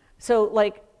one. So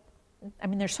like, I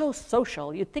mean, they're so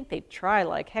social, you'd think they'd try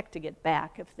like heck to get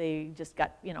back if they just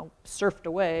got, you know, surfed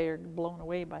away or blown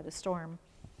away by the storm.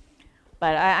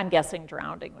 But I'm guessing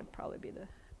drowning would probably be the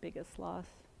biggest loss.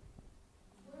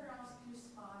 Where else do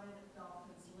spotted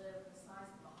dolphins live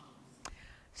besides the Bahamas?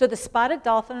 So the spotted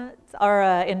dolphins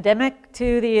are endemic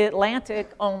to the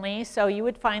Atlantic only, so you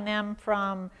would find them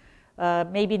from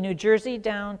maybe New Jersey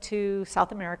down to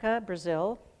South America,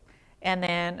 Brazil, and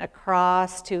then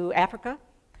across to Africa,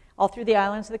 all through the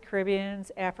islands of the Caribbean,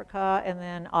 Africa, and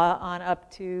then on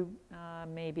up to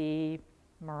maybe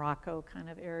Morocco kind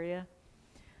of area.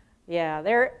 Yeah,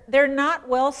 they're not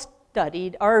well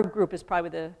studied. Our group is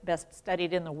probably the best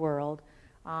studied in the world.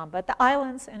 But the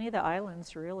islands, any of the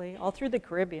islands really, all through the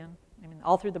Caribbean, I mean,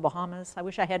 all through the Bahamas. I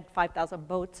wish I had 5,000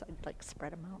 boats. I'd like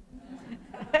spread them out.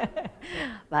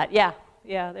 But yeah,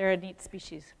 they're a neat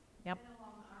species. Yep. And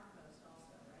along our coast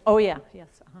also, right? Oh yeah,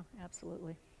 yes,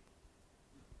 absolutely.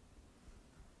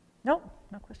 Nope,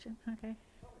 no question, okay.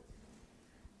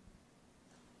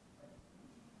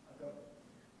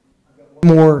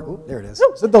 One more, oh, there it is.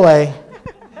 It's a delay.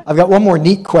 I've got one more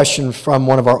neat question from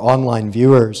one of our online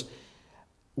viewers.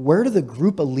 Where do the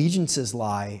group allegiances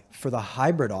lie for the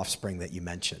hybrid offspring that you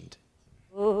mentioned?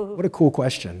 Ooh. What a cool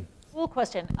question. Cool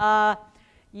question.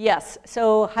 Yes,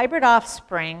 so hybrid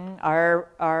offspring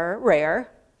are rare.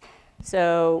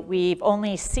 So we've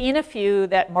only seen a few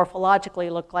that morphologically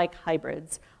look like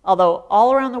hybrids. Although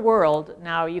all around the world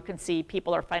now you can see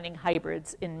people are finding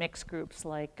hybrids in mixed groups.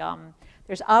 Like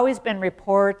there's always been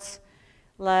reports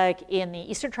like in the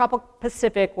Eastern Tropical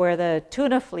Pacific where the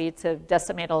tuna fleets have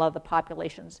decimated a lot of the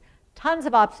populations. Tons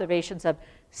of observations of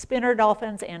spinner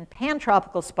dolphins and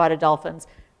pan-tropical spotted dolphins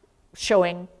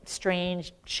showing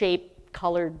strange shaped,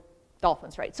 colored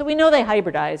dolphins, right? So we know they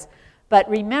hybridize, but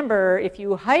remember, if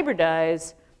you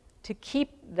hybridize, to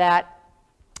keep that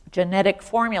genetic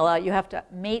formula, you have to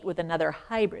mate with another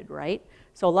hybrid, right?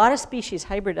 So a lot of species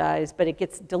hybridize, but it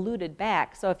gets diluted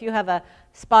back. So if you have a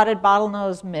spotted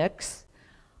bottlenose mix,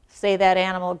 say that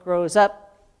animal grows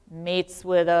up, mates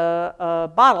with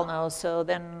a bottlenose, so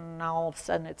then all of a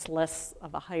sudden it's less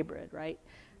of a hybrid, right?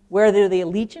 Where do the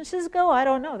allegiances go? I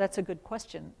don't know. That's a good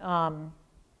question.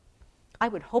 I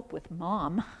would hope with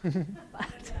mom,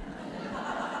 but,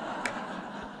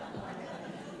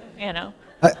 you know.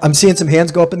 I'm seeing some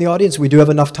hands go up in the audience. We do have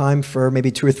enough time for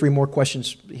maybe 2 or 3 more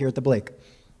questions here at the Blake. I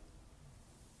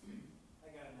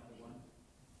got another one.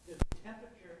 Does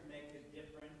temperature make a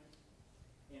difference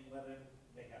in whether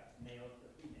they have males or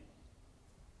females?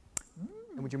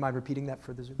 And would you mind repeating that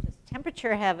for the Zoom? Does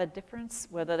temperature have a difference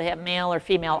whether they have male or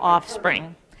female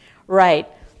offspring? Right.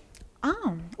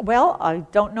 Well, I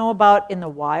don't know about in the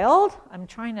wild. I'm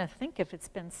trying to think if it's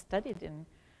been studied in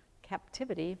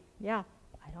captivity. Yeah,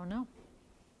 I don't know.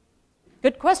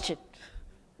 Good question.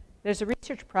 There's a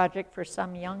research project for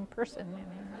some young person.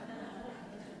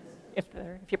 If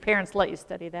your parents let you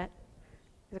study that.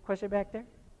 Is a question back there?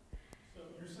 So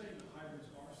you're saying the hybrids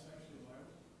are sexually viable?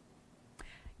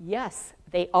 Yes,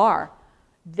 they are.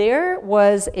 There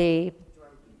was a,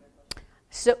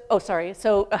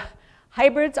 so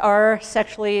hybrids are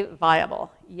sexually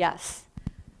viable, yes.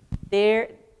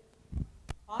 Bottlenose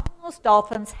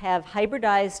dolphins have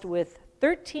hybridized with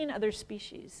 13 other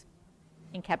species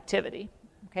in captivity,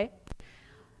 okay?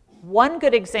 One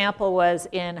good example was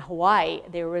in Hawaii.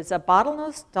 There was a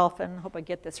bottlenose dolphin, hope I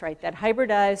get this right, that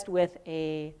hybridized with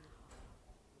a,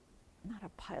 not a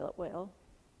pilot whale,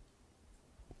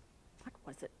 what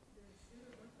was it?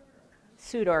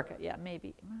 Pseudorca, yeah,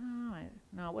 maybe.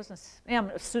 No, it wasn't, yeah,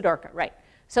 Pseudorca, right.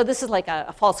 So this is like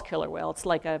a false killer whale. It's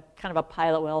like a kind of a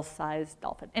pilot whale-sized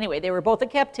dolphin. Anyway, they were both in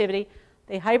captivity.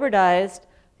 They hybridized.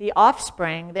 The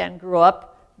offspring then grew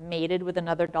up, mated with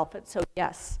another dolphin. So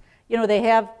yes, you know,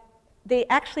 they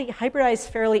actually hybridize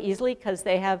fairly easily because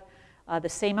they have the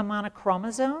same amount of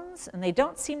chromosomes, and they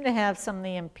don't seem to have some of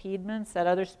the impediments that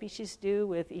other species do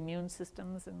with immune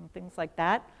systems and things like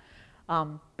that.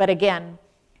 But again,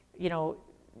 you know,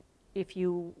 if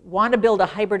you want to build a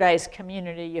hybridized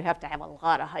community, you have to have a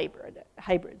lot of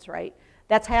hybrids, right?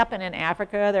 That's happened in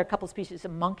Africa. There are a couple species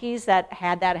of monkeys that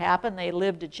had that happen. They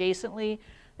lived adjacently.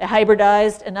 They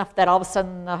hybridized enough that all of a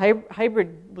sudden the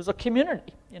hybrid was a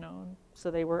community, you know, so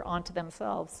they were onto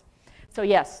themselves. So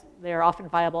yes, they're often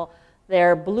viable.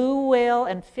 There are blue whale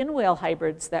and fin whale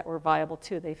hybrids that were viable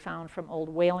too. They found from old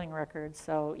whaling records.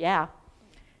 So yeah,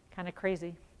 kind of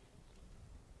crazy.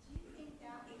 Do you think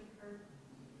that would hurt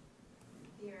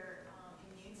their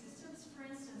immune systems? For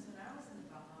instance, when I was in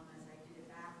the Bahamas, I did a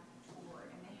back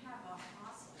tour, and they have a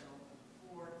hospital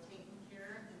for taking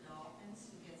care of the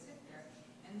dolphins who get sick there.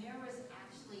 And there was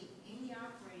actually, in the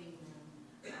operating room,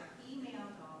 a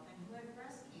female dolphin who had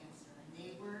breast cancer, and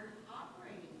they were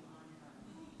operating on her.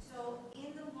 So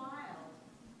in the wild,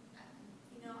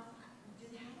 how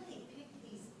do they pick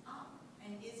these up?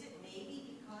 And is it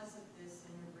maybe because of this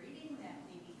interbreeding that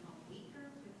they become weaker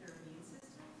with their immune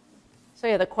system? So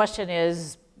yeah, the question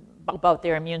is about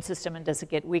their immune system and does it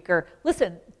get weaker?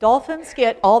 Listen, dolphins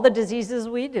get all the diseases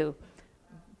we do.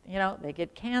 You know, they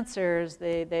get cancers,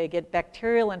 they get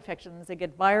bacterial infections, they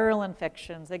get viral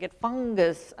infections, they get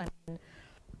fungus. I mean,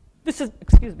 this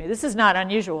is not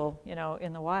unusual, you know,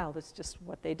 in the wild. It's just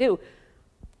what they do.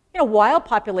 You know, wild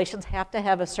populations have to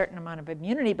have a certain amount of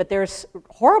immunity, but there's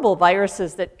horrible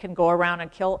viruses that can go around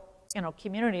and kill, you know,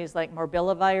 communities, like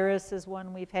morbillivirus is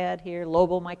one we've had here,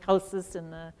 lobomycosis in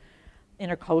the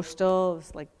intercoastal,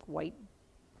 it's like white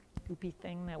goopy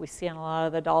thing that we see on a lot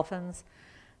of the dolphins.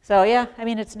 So yeah, I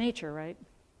mean, it's nature, right?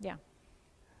 Yeah.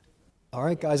 All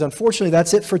right, guys, unfortunately,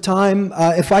 that's it for time.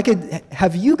 If I could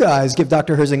have you guys give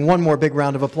Dr. Herzing one more big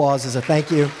round of applause as a thank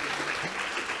you.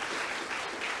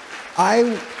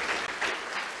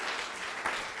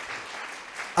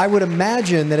 I would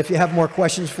imagine that if you have more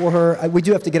questions for her, we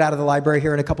do have to get out of the library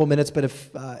here in a couple minutes, but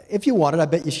if you wanted, I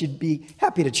bet you she'd be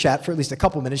happy to chat for at least a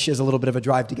couple minutes. She has a little bit of a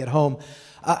drive to get home.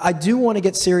 I do want to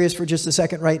get serious for just a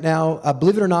second right now.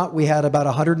 Believe it or not, we had about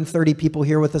 130 people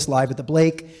here with us live at the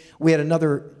Blake. We had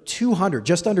another 200,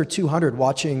 just under 200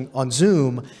 watching on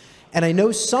Zoom. And I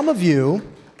know some of you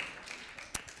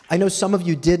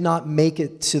did not make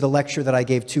it to the lecture that I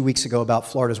gave 2 weeks ago about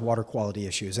Florida's water quality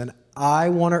issues. And I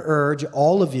want to urge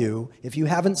all of you, if you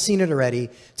haven't seen it already,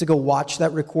 to go watch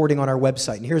that recording on our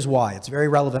website. And here's why. It's very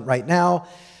relevant right now.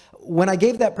 When I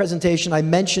gave that presentation, I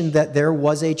mentioned that there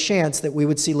was a chance that we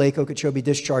would see Lake Okeechobee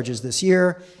discharges this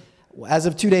year. As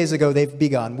of 2 days ago, they've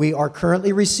begun. We are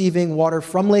currently receiving water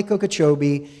from Lake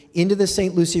Okeechobee into the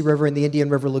St. Lucie River and the Indian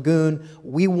River Lagoon.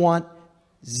 We want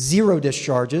 0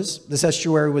 discharges. This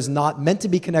estuary was not meant to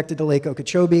be connected to Lake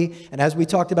Okeechobee, and as we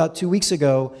talked about 2 weeks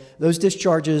ago, those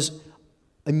discharges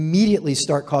immediately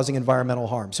start causing environmental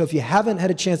harm. So if you haven't had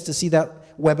a chance to see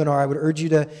that webinar, I would urge you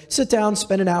to sit down,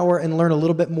 spend an hour, and learn a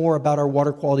little bit more about our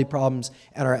water quality problems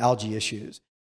and our algae issues.